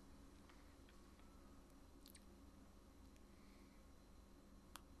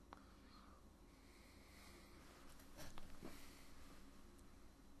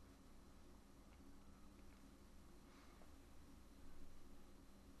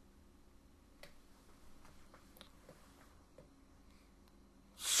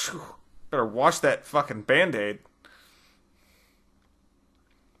 Better wash that fucking Band-Aid.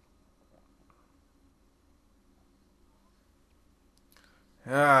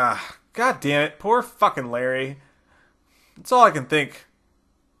 God damn it. Poor fucking Larry. That's all I can think.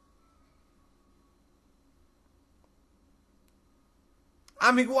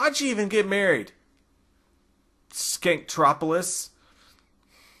 I mean, why'd you even get married? Skanktropolis.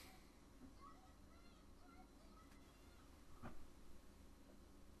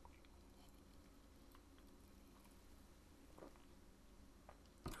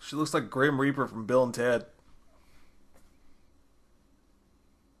 She looks like Grim Reaper from Bill and Ted.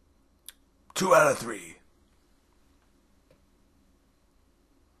 2 out of 3.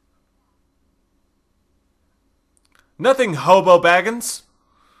 Nothing, Hobo Baggins.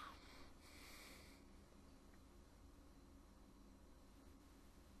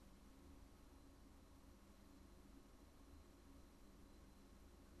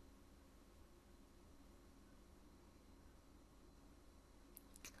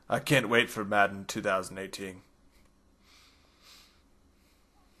 I can't wait for Madden 2018.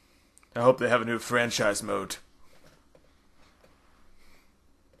 I hope they have a new franchise mode.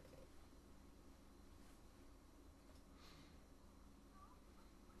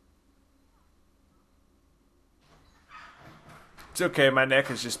 It's okay, my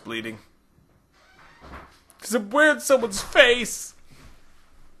neck is just bleeding. Because I'm wearing someone's face!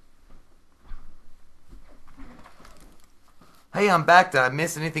 Hey, I'm back. Did I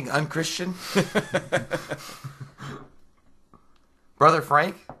miss anything unchristian? Brother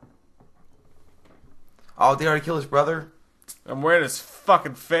Frank? Oh, did he already kill his brother? I'm wearing his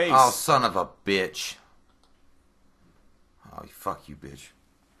fucking face. Oh, son of a bitch. Oh, fuck you, bitch.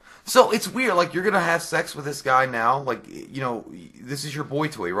 So, it's weird. Like, you're going to have sex with this guy now. Like, you know, this is your boy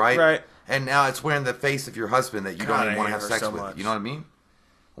toy, right? Right. And now it's wearing the face of your husband that you don't even want to have sex with. Much. You know what I mean?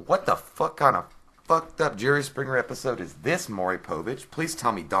 What the fuck kind of fucked up Jerry Springer episode is this, Maury Povich? Please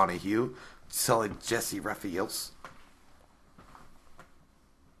tell me Donahue selling Jesse Raphaels.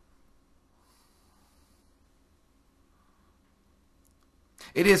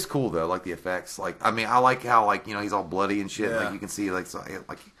 It is cool though, like the effects. Like, I mean, I like how, like, you know, he's all bloody and shit. Yeah. Like, you can see, like, so,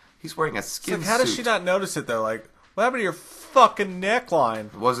 like he's wearing a skin suit. How does she not notice it though? Like, what happened to your fucking neckline?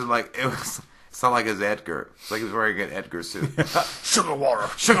 It wasn't like it was. It's not like his Edgar. It's like he was wearing an Edgar suit. Sugar water.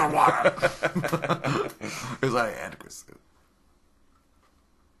 Sugar water. It was like an Edgar suit.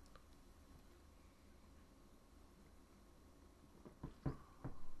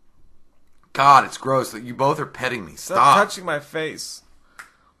 God, it's gross. You both are petting me. Stop touching my face.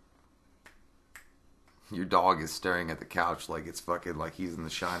 Your dog is staring at the couch like it's fucking like he's in The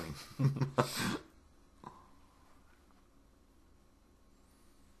Shining.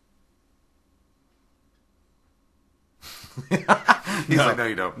 He's like, no,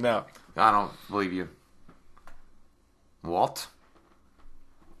 you don't. No. I don't believe you. What?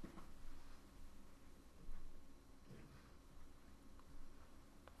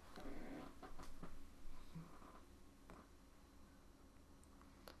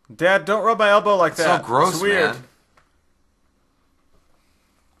 Dad, don't rub my elbow like that. So gross, it's weird.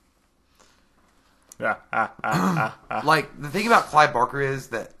 Man. Like, the thing about Clive Barker is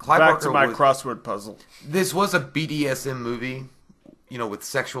that Clive Back Barker to my crossword puzzle. This was a BDSM movie, you know, with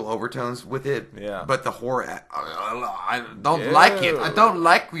sexual overtones with it. Yeah. But the horror, I don't like it. I don't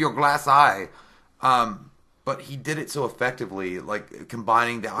like your glass eye. But he did it so effectively, like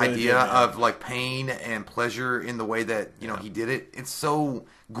combining the idea of like pain and pleasure in the way that he did it. It's so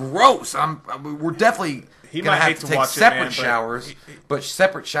gross. We're definitely gonna have to take separate showers, but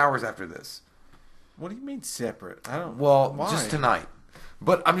separate showers after this. What do you mean separate? I don't. Well, why? just tonight.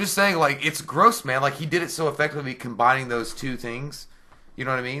 But I'm just saying, like, it's gross, man. Like, he did it so effectively, combining those two things. You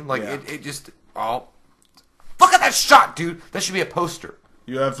know what I mean? Like, it just look at that shot, dude. That should be a poster.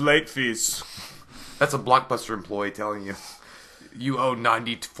 You have late fees. That's a Blockbuster employee telling you, you owe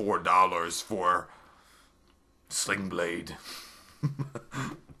 $94 for Sling Blade.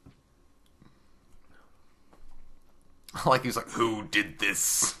 Like, he was like, who did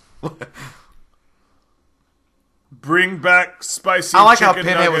this? Bring back spicy I like how chicken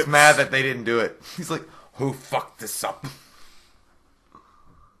Pinhead nuggets. was mad that they didn't do it. He's like, who fucked this up?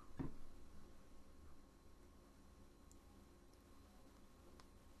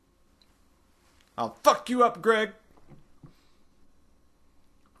 I'll fuck you up, Greg.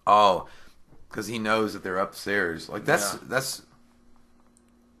 Oh, because he knows that they're upstairs. Like, that's...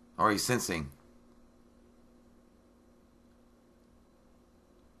 Or he's sensing.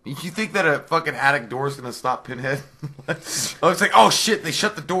 You think that a fucking attic door is going to stop Pinhead? Oh, it's like, oh shit, they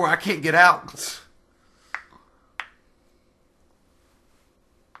shut the door. I can't get out.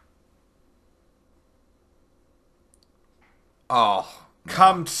 Oh.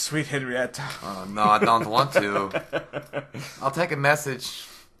 Come, sweet Henrietta. Oh, no, I don't want to. I'll take a message.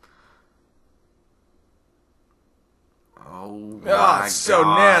 Oh, my it's so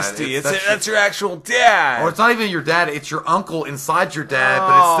God. nasty. That's your actual dad. Or it's not even your dad. It's your uncle inside your dad,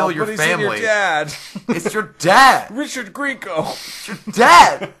 but it's still your family. Your dad. It's your dad. Richard Grieco. It's your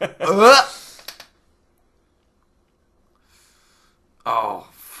dad. Oh,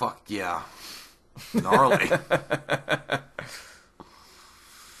 fuck yeah. Gnarly.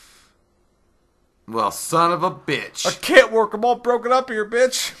 Well, son of a bitch. I can't work. I'm all broken up here,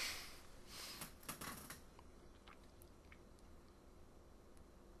 bitch.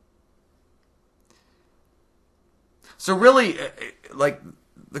 So really, like,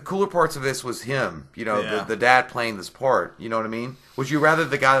 the cooler parts of this was him. The dad playing this part. You know what I mean? Would you rather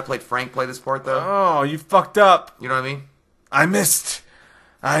the guy that played Frank play this part, though? Oh, you fucked up. You know what I mean? I missed.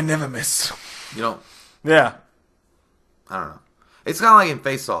 I never miss. You know? Yeah. I don't know. It's kind of like in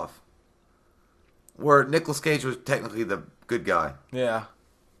Face Off, where Nicolas Cage was technically the good guy. Yeah.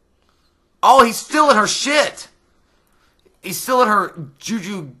 Oh, he's stealing her shit. He's stealing her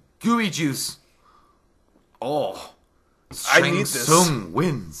juju gooey juice. Oh. I need this. Shang Tsung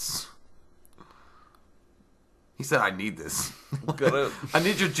wins. He said, I need this. I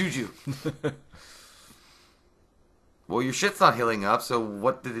need your juju. Well, your shit's not healing up, so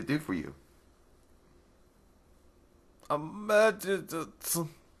what did it do for you?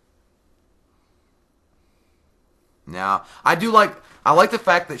 Now, I like the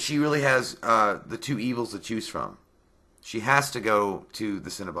fact that she really has the two evils to choose from. She has to go to the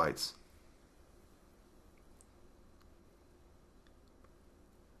Cenobites.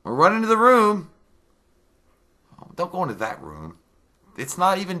 We're running to the room. Oh, don't go into that room. It's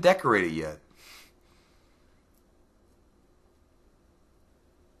not even decorated yet.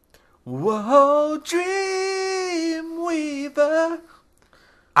 Whoa, dream weaver.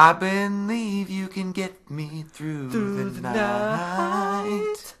 I believe you can get me through the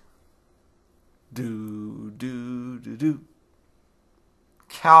night. Do.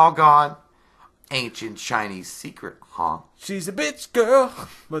 Calgon. Ancient Chinese secret, huh? She's a bitch girl,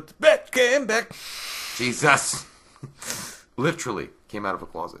 but the bitch came back. Jesus. Literally came out of a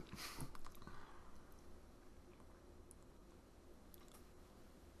closet.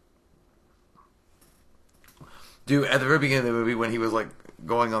 Dude, at the very beginning of the movie, when he was like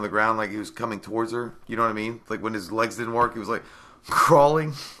going on the ground, like he was coming towards her, you know what I mean? Like when his legs didn't work, he was like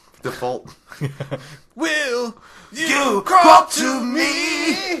crawling. Default. Will you crawl to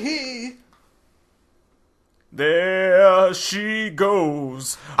me? There she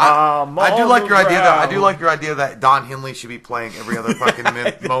goes. I do like your idea that that Don Henley should be playing every other fucking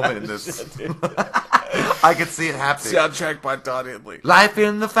moment in this. I could see it happening. Soundtrack by Don Henley. Life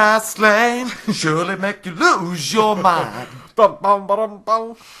in the fast lane surely make you lose your mind. Bum, bum, bum,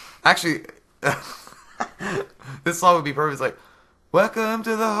 bum. Actually, this song would be perfect. It's like, welcome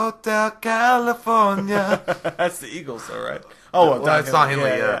to the Hotel California. That's the Eagles, though, right? Oh, well, it's Don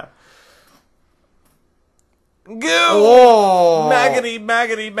Henley, yeah. Goo! Oh. Maggoty.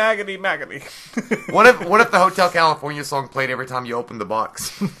 What if the Hotel California song played every time you opened the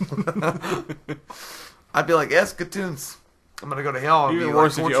box? I'd be like, yes, good tunes. I'm gonna go to hell. Even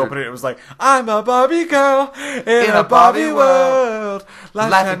worse if you open it, it was like, I'm a Barbie girl in a Barbie world.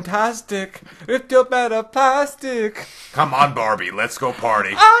 Life's fantastic. If you're made of plastic. Come on, Barbie, let's go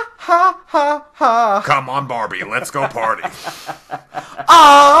party. Ah, ha, ha, ha. Come on, Barbie, let's go party.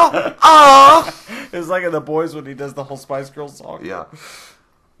 It's like in The Boys when he does the whole Spice Girls song. Yeah.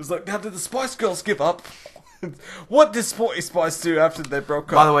 It's like, now did the Spice Girls give up? What did Sporty Spice do after they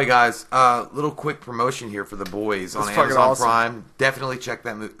broke up? By the way, guys, little quick promotion here for The Boys on Amazon awesome. Prime. Definitely check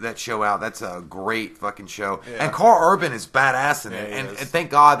that show out. That's a great fucking show. Yeah. And Carl Urban is badass in it. And thank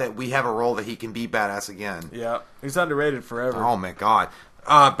God that we have a role that he can be badass again. Yeah. He's underrated forever. Oh, my God.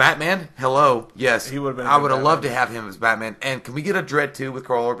 Batman? Hello. Yes. He would have been. I would have loved to have him as Batman. And can we get a Dredd 2 with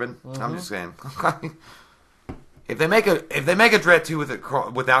Carl Urban? Mm-hmm. I'm just saying. If they make a Dredd 2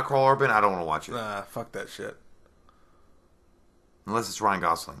 without Carl Urban, I don't want to watch it. Nah, fuck that shit. Unless it's Ryan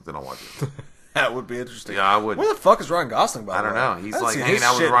Gosling, then I'll watch it. That would be interesting. Yeah, I would. Where the fuck is Ryan Gosling, by the way? I don't know. He's like hanging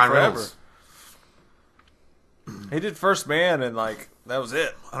out with Ryan Reynolds. He did First Man, and like that was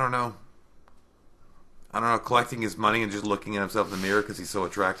it. I don't know. Collecting his money and just looking at himself in the mirror because he's so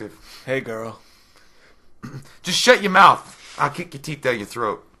attractive. Hey, girl. Just shut your mouth. I'll kick your teeth down your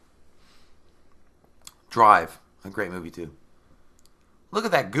throat. Drive. A great movie, too. Look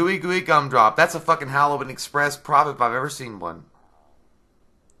at that gooey gumdrop. That's a fucking Halloween Express prop if I've ever seen one.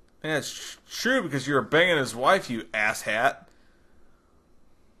 Yeah, it's true because you were banging his wife, you asshat.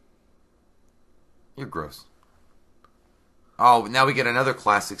 You're gross. Oh, now we get another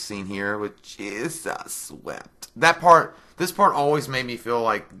classic scene here, which is swept. This part always made me feel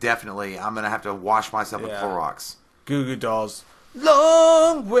like definitely I'm going to have to wash myself with Clorox. Goo Goo Dolls.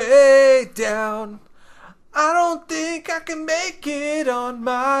 Long way down. I don't think I can make it on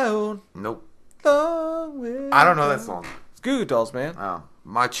my own. Nope. Long way I don't know that song. It's Goo Goo Dolls, man. Oh.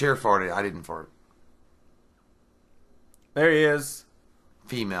 My chair farted. I didn't fart. There he is.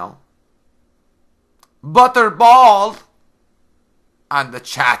 Female. Butterball. And the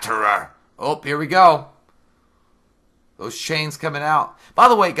Chatterer. Oh, here we go. Those chains coming out. By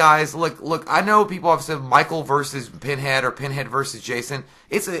the way, guys, look. I know people have said Michael versus Pinhead or Pinhead versus Jason.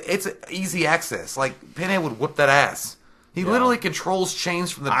 It's a easy access. Like Pinhead would whoop that ass. He literally controls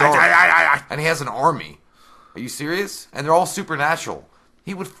chains from the dark, and he has an army. Are you serious? And they're all supernatural.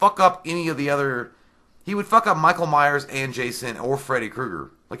 He would fuck up any of the other. He would fuck up Michael Myers and Jason or Freddy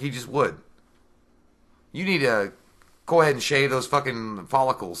Krueger. Like he just would. You need to go ahead and shave those fucking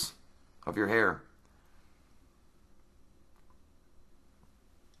follicles of your hair.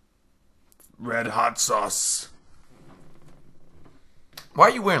 Red hot sauce. Why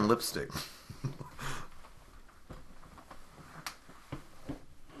are you wearing lipstick?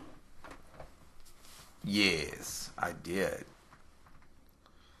 Yes, I did.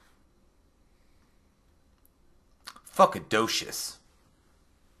 Fuckadocious.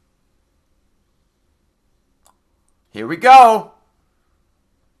 Here we go.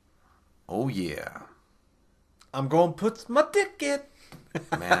 Oh yeah. I'm gonna put my dick in.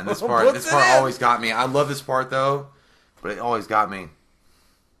 Man, this part always got me. I love this part though, but it always got me.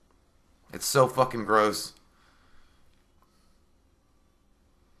 It's so fucking gross.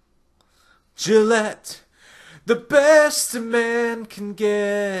 Gillette, the best a man can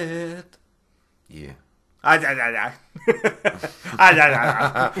get. Yeah. Quick,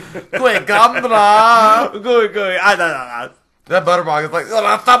 gumdra. Go. That butterball is like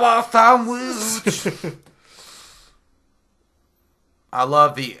I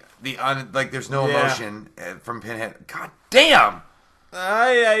love the there's no emotion from Pinhead. God damn.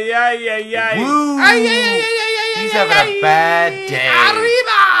 Ay. Woo. He's having a bad day.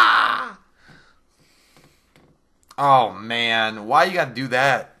 Arriba. Oh man, why you gotta do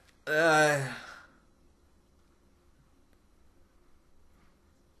that?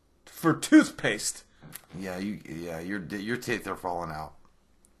 For toothpaste. Your teeth are falling out.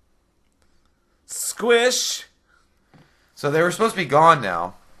 Squish. So they were supposed to be gone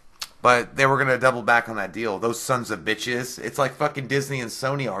now, but they were gonna double back on that deal. Those sons of bitches. It's like fucking Disney and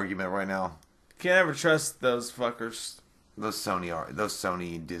Sony argument right now. Can't ever trust those fuckers. Those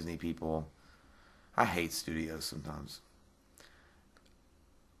Sony and Disney people. I hate studios sometimes.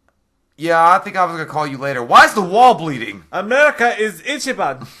 Yeah, I think I was gonna call you later. Why is the wall bleeding? America is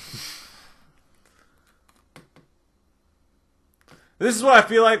Ichiban. This is what I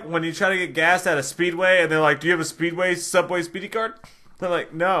feel like when you try to get gas at a Speedway and they're like, do you have a Speedway Subway Speedy card? They're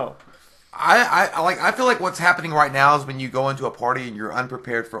like, no. I feel like what's happening right now is when you go into a party and you're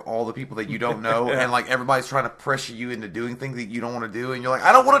unprepared for all the people that you don't know and like everybody's trying to pressure you into doing things that you don't want to do and you're like,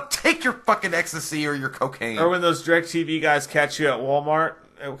 I don't want to take your fucking ecstasy or your cocaine. Or when those DirecTV guys catch you at Walmart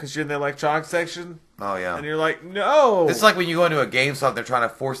because you're in the electronics section. Oh yeah. And you're like, no. It's like when you go into a GameStop, they're trying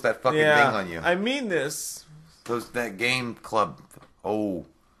to force that fucking thing on you. I mean this. That game club Oh,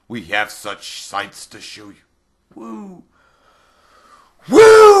 we have such sights to show you. Woo.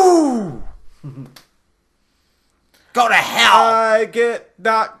 Woo! Go to hell! I get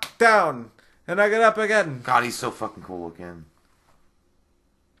knocked down, and I get up again. God, he's so fucking cool looking.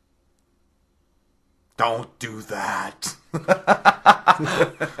 Don't do that.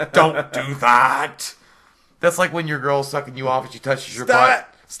 Don't do that. That's like when your girl's sucking you off and she touches your butt.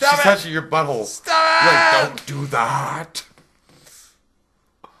 Stop She's touching your butthole. Stop You're it! like, don't do that.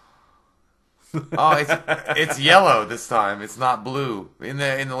 Oh, it's yellow this time. It's not blue. In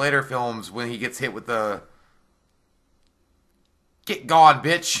the later films, when he gets hit with the get gone,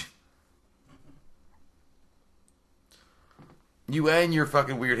 bitch. You and your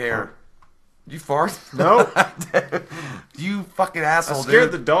fucking weird hair. You fart? No. You fucking asshole, I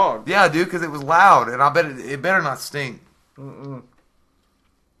scared dude. the dog. Yeah, dude, because it was loud, and I bet it better not stink. Mm-mm.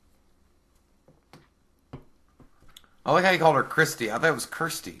 I like how you called her Christy. I thought it was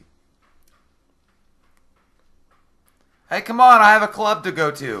Kirsty. Hey, come on, I have a club to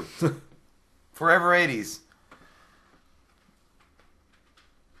go to. Forever 80s.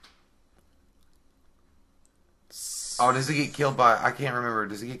 Oh, does he get killed by... I can't remember.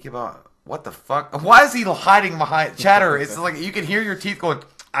 Does he get killed by... What the fuck? Why is he hiding behind... Chatter, it's like you can hear your teeth going...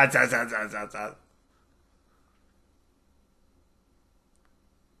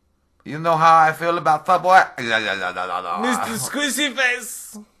 You know how I feel about Thubboy? Mr. Squishy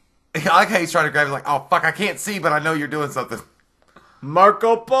Face. I like how he's trying to grab it like, oh, fuck, I can't see, but I know you're doing something.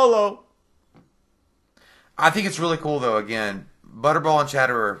 Marco Polo. I think it's really cool, though, again. Butterball and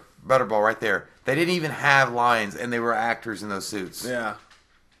Chatterer, Butterball right there. They didn't even have lines, and they were actors in those suits. Yeah.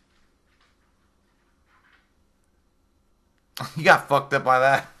 You got fucked up by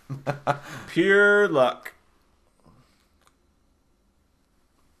that. Pure luck.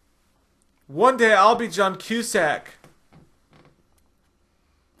 One day I'll be John Cusack.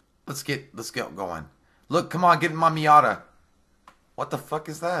 Let's get going. Look, come on, get in my Miata. What the fuck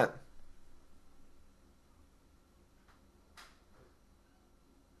is that?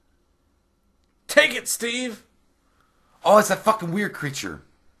 Take it, Steve. Oh, it's that fucking weird creature.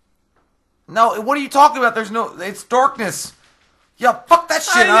 No, what are you talking about? There's no... It's darkness. Yeah, fuck that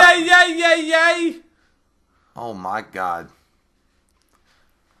shit up. Yay. Oh, my God.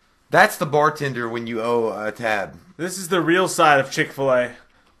 That's the bartender when you owe a tab. This is the real side of Chick-fil-A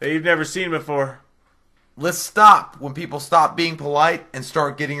that you've never seen before. Let's stop when people stop being polite and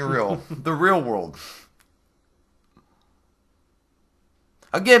start getting real. The real world.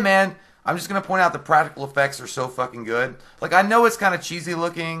 Again, man, I'm just going to point out the practical effects are so fucking good. Like, I know it's kind of cheesy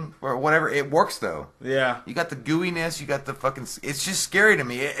looking or whatever. It works, though. Yeah. You got the gooiness. You got the fucking... It's just scary to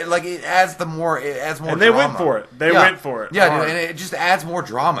me. It adds more and they drama. went for it. They went for it. Yeah, dude, and it just adds more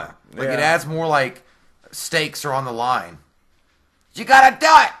drama. Like, Yeah. it adds more, like, stakes are on the line. You gotta do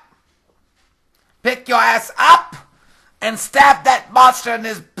it! Pick your ass up and stab that monster in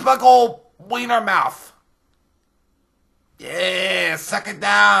his big old wiener mouth. Yeah, suck it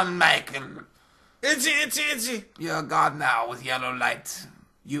down, Michael. Itchy. You're God now with yellow light.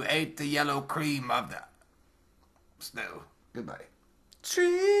 You ate the yellow cream of the snow. Goodbye.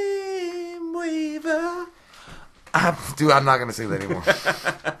 Dreamweaver. Dude, I'm not going to sing that anymore.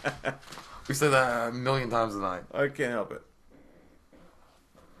 We say that a million times a night. I can't help it.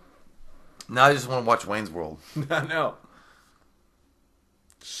 Now I just want to watch Wayne's World. I know.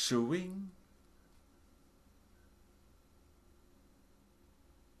 Shooing.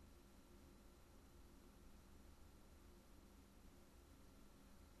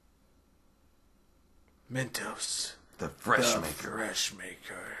 Mentos. The Fresh The Maker. Fresh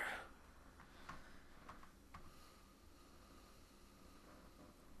Maker.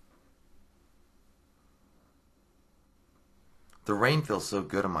 The rain feels so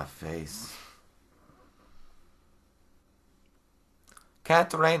good on my face.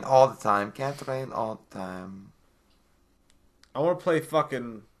 Can't rain all the time. Can't rain all the time. I want to play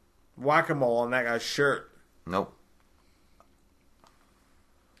fucking whack-a-mole on that guy's shirt. Nope.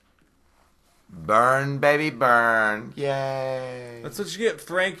 Burn, baby, burn. Yay. That's what you get,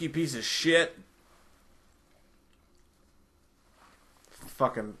 Frank, you piece of shit.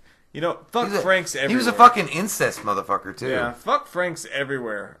 Fucking... You know, fuck Frank's everywhere. He was a fucking incest motherfucker, too. Yeah, fuck Frank's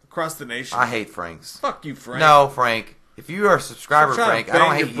everywhere. Across the nation. I hate Franks. Fuck you, Frank. No, Frank. If you are a subscriber, Frank, I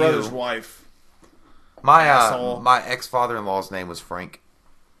don't hate your brother's you. wife. My ex-father-in-law's name was Frank.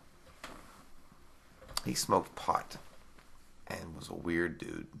 He smoked pot and was a weird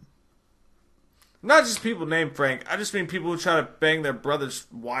dude. Not just people named Frank. I just mean people who try to bang their brother's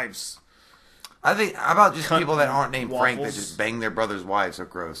wives. I think how about just people that aren't named waffles. Frank that just bang their brother's wives. So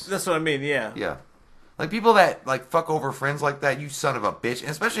gross. That's what I mean, yeah. Yeah. Like, people that, like, fuck over friends like that, you son of a bitch. And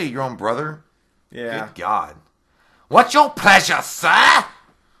especially your own brother. Yeah. Good God. What's your pleasure, sir?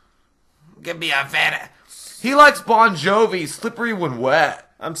 Give me a Vanna. He likes Bon Jovi, Slippery When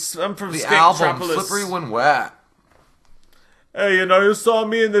Wet. I'm from the album, Slippery When Wet. Hey, you saw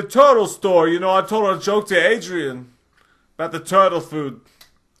me in the turtle store. I told a joke to Adrian about the turtle food.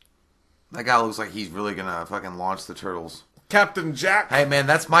 That guy looks like he's really gonna fucking launch the turtles. Captain Jack. Hey, man,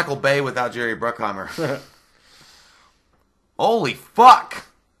 that's Michael Bay without Jerry Bruckheimer. Holy fuck.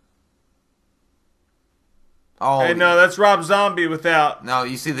 Oh, hey, no, that's Rob Zombie without... No,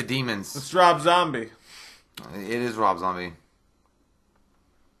 you see the demons. It's Rob Zombie. It is Rob Zombie.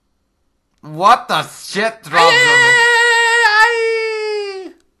 What the shit, Rob Zombie?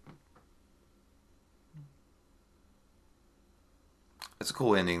 It's a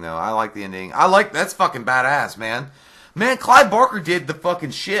cool ending, though. I like the ending. That's fucking badass, man. Man, Clive Barker did the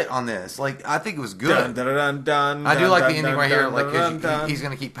fucking shit on this. Like, I think it was good. Dun, dun, dun, I do like the dun, ending dun, right here. dun, Like, dun, dun. he's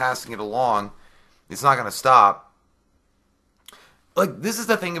going to keep passing it along. It's not going to stop. Like, this is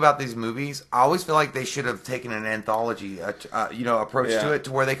the thing about these movies. I always feel like they should have taken an anthology, approach to it,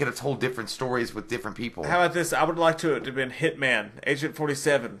 to where they could have told different stories with different people. How about this? I would like to have been Hitman, Agent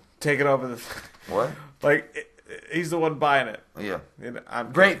 47, taking over the... What? Like... He's the one buying it. Yeah.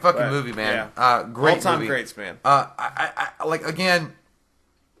 Great fucking movie, man. Yeah. Great all-time movie. greats, man. I like, again,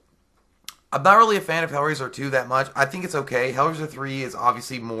 I'm not really a fan of Hellraiser 2 that much. I think it's okay. Hellraiser 3 is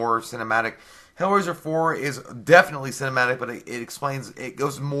obviously more cinematic. Hellraiser 4 is definitely cinematic, but it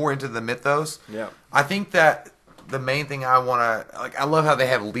goes more into the mythos. Yeah. I think that the main thing I love how they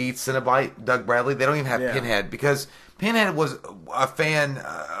have lead Cenobite, Doug Bradley. They don't even have Pinhead, because Pinhead was a fan.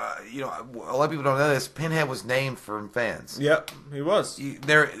 A lot of people don't know this. Pinhead was named from fans. Yep, he was.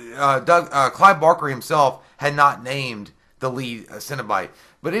 Clive Barker himself had not named the lead Cenobite.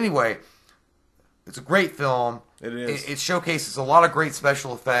 But anyway, it's a great film. It is. It showcases a lot of great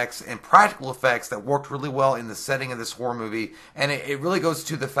special effects and practical effects that worked really well in the setting of this horror movie. And it really goes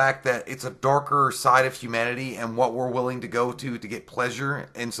to the fact that it's a darker side of humanity and what we're willing to go to get pleasure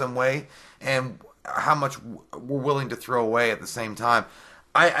in some way, and how much we're willing to throw away at the same time.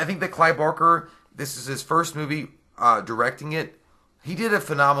 I think that Clive Barker, this is his first movie directing it. He did a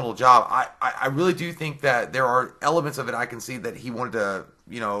phenomenal job. I really do think that there are elements of it I can see that he wanted to,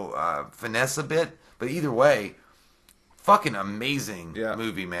 finesse a bit. But either way, fucking amazing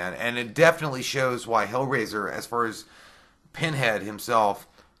movie, man. And it definitely shows why Hellraiser, as far as Pinhead himself,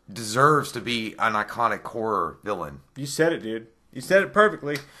 deserves to be an iconic horror villain. You said it, dude. You said it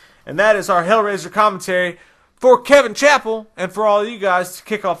perfectly. And that is our Hellraiser commentary for Kevin Chappell, and for all you guys to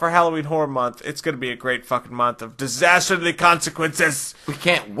kick off our Halloween Horror Month. It's going to be a great fucking month of disasterly consequences. We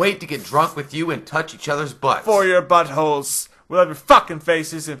can't wait to get drunk with you and touch each other's butts. For your buttholes. We love your fucking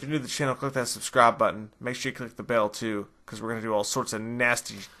faces. And if you're new to the channel, click that subscribe button. Make sure you click the bell, too, because we're going to do all sorts of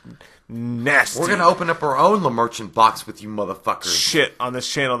nasty... We're going to open up our own La Merchant box with you motherfuckers. Shit on this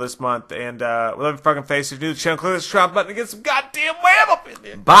channel this month. And we love your fucking faces. If you're new to the channel, click the subscribe button and get some goddamn wham up in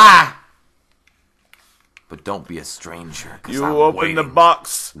there. Bye! But don't be a stranger. You open the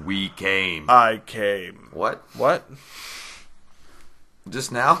box. We came. I came. What? What?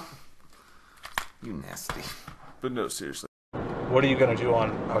 Just now? You nasty. But no, seriously. What are you going to do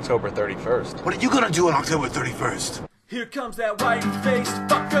on October 31st? What are you going to do on October 31st? Here comes that white-faced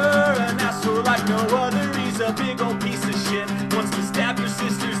fucker, an asshole like no other. He's a big old piece of shit. Wants to stab your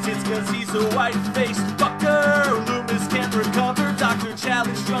sister's tits cause he's a white-faced fucker. Loomis can't recover. Dr.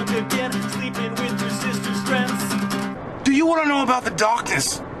 Challenge drunk again. Sleeping with your sister's friends. Do you want to know about the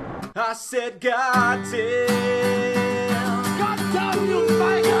darkness? I said, goddamn. Goddamn you,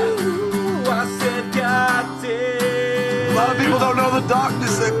 faggot! I said, goddamn. A lot of people don't know the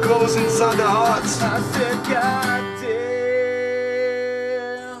darkness that goes inside their hearts. I said, goddamn.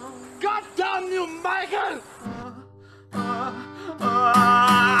 Goddamn you, Michael!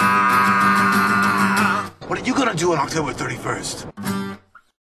 What are you gonna do on October 31st?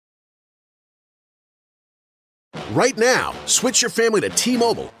 Right now, switch your family to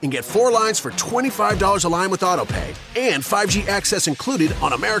T-Mobile and get 4 lines for $25 a line with AutoPay and 5G access included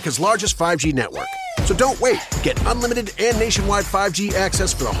on America's largest 5G network. So don't wait. Get unlimited and nationwide 5G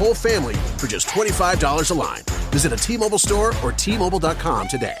access for the whole family for just $25 a line. Visit a T-Mobile store or T-Mobile.com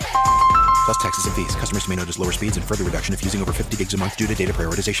today. Plus taxes and fees. Customers may notice lower speeds and further reduction if using over 50 gigs a month due to data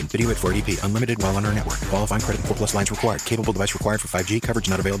prioritization. Video at 480p. Unlimited while on our network. Qualifying credit and 4+ lines required. Capable device required for 5G. Coverage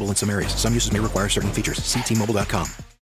not available in some areas. Some uses may require certain features. See T-Mobile.com.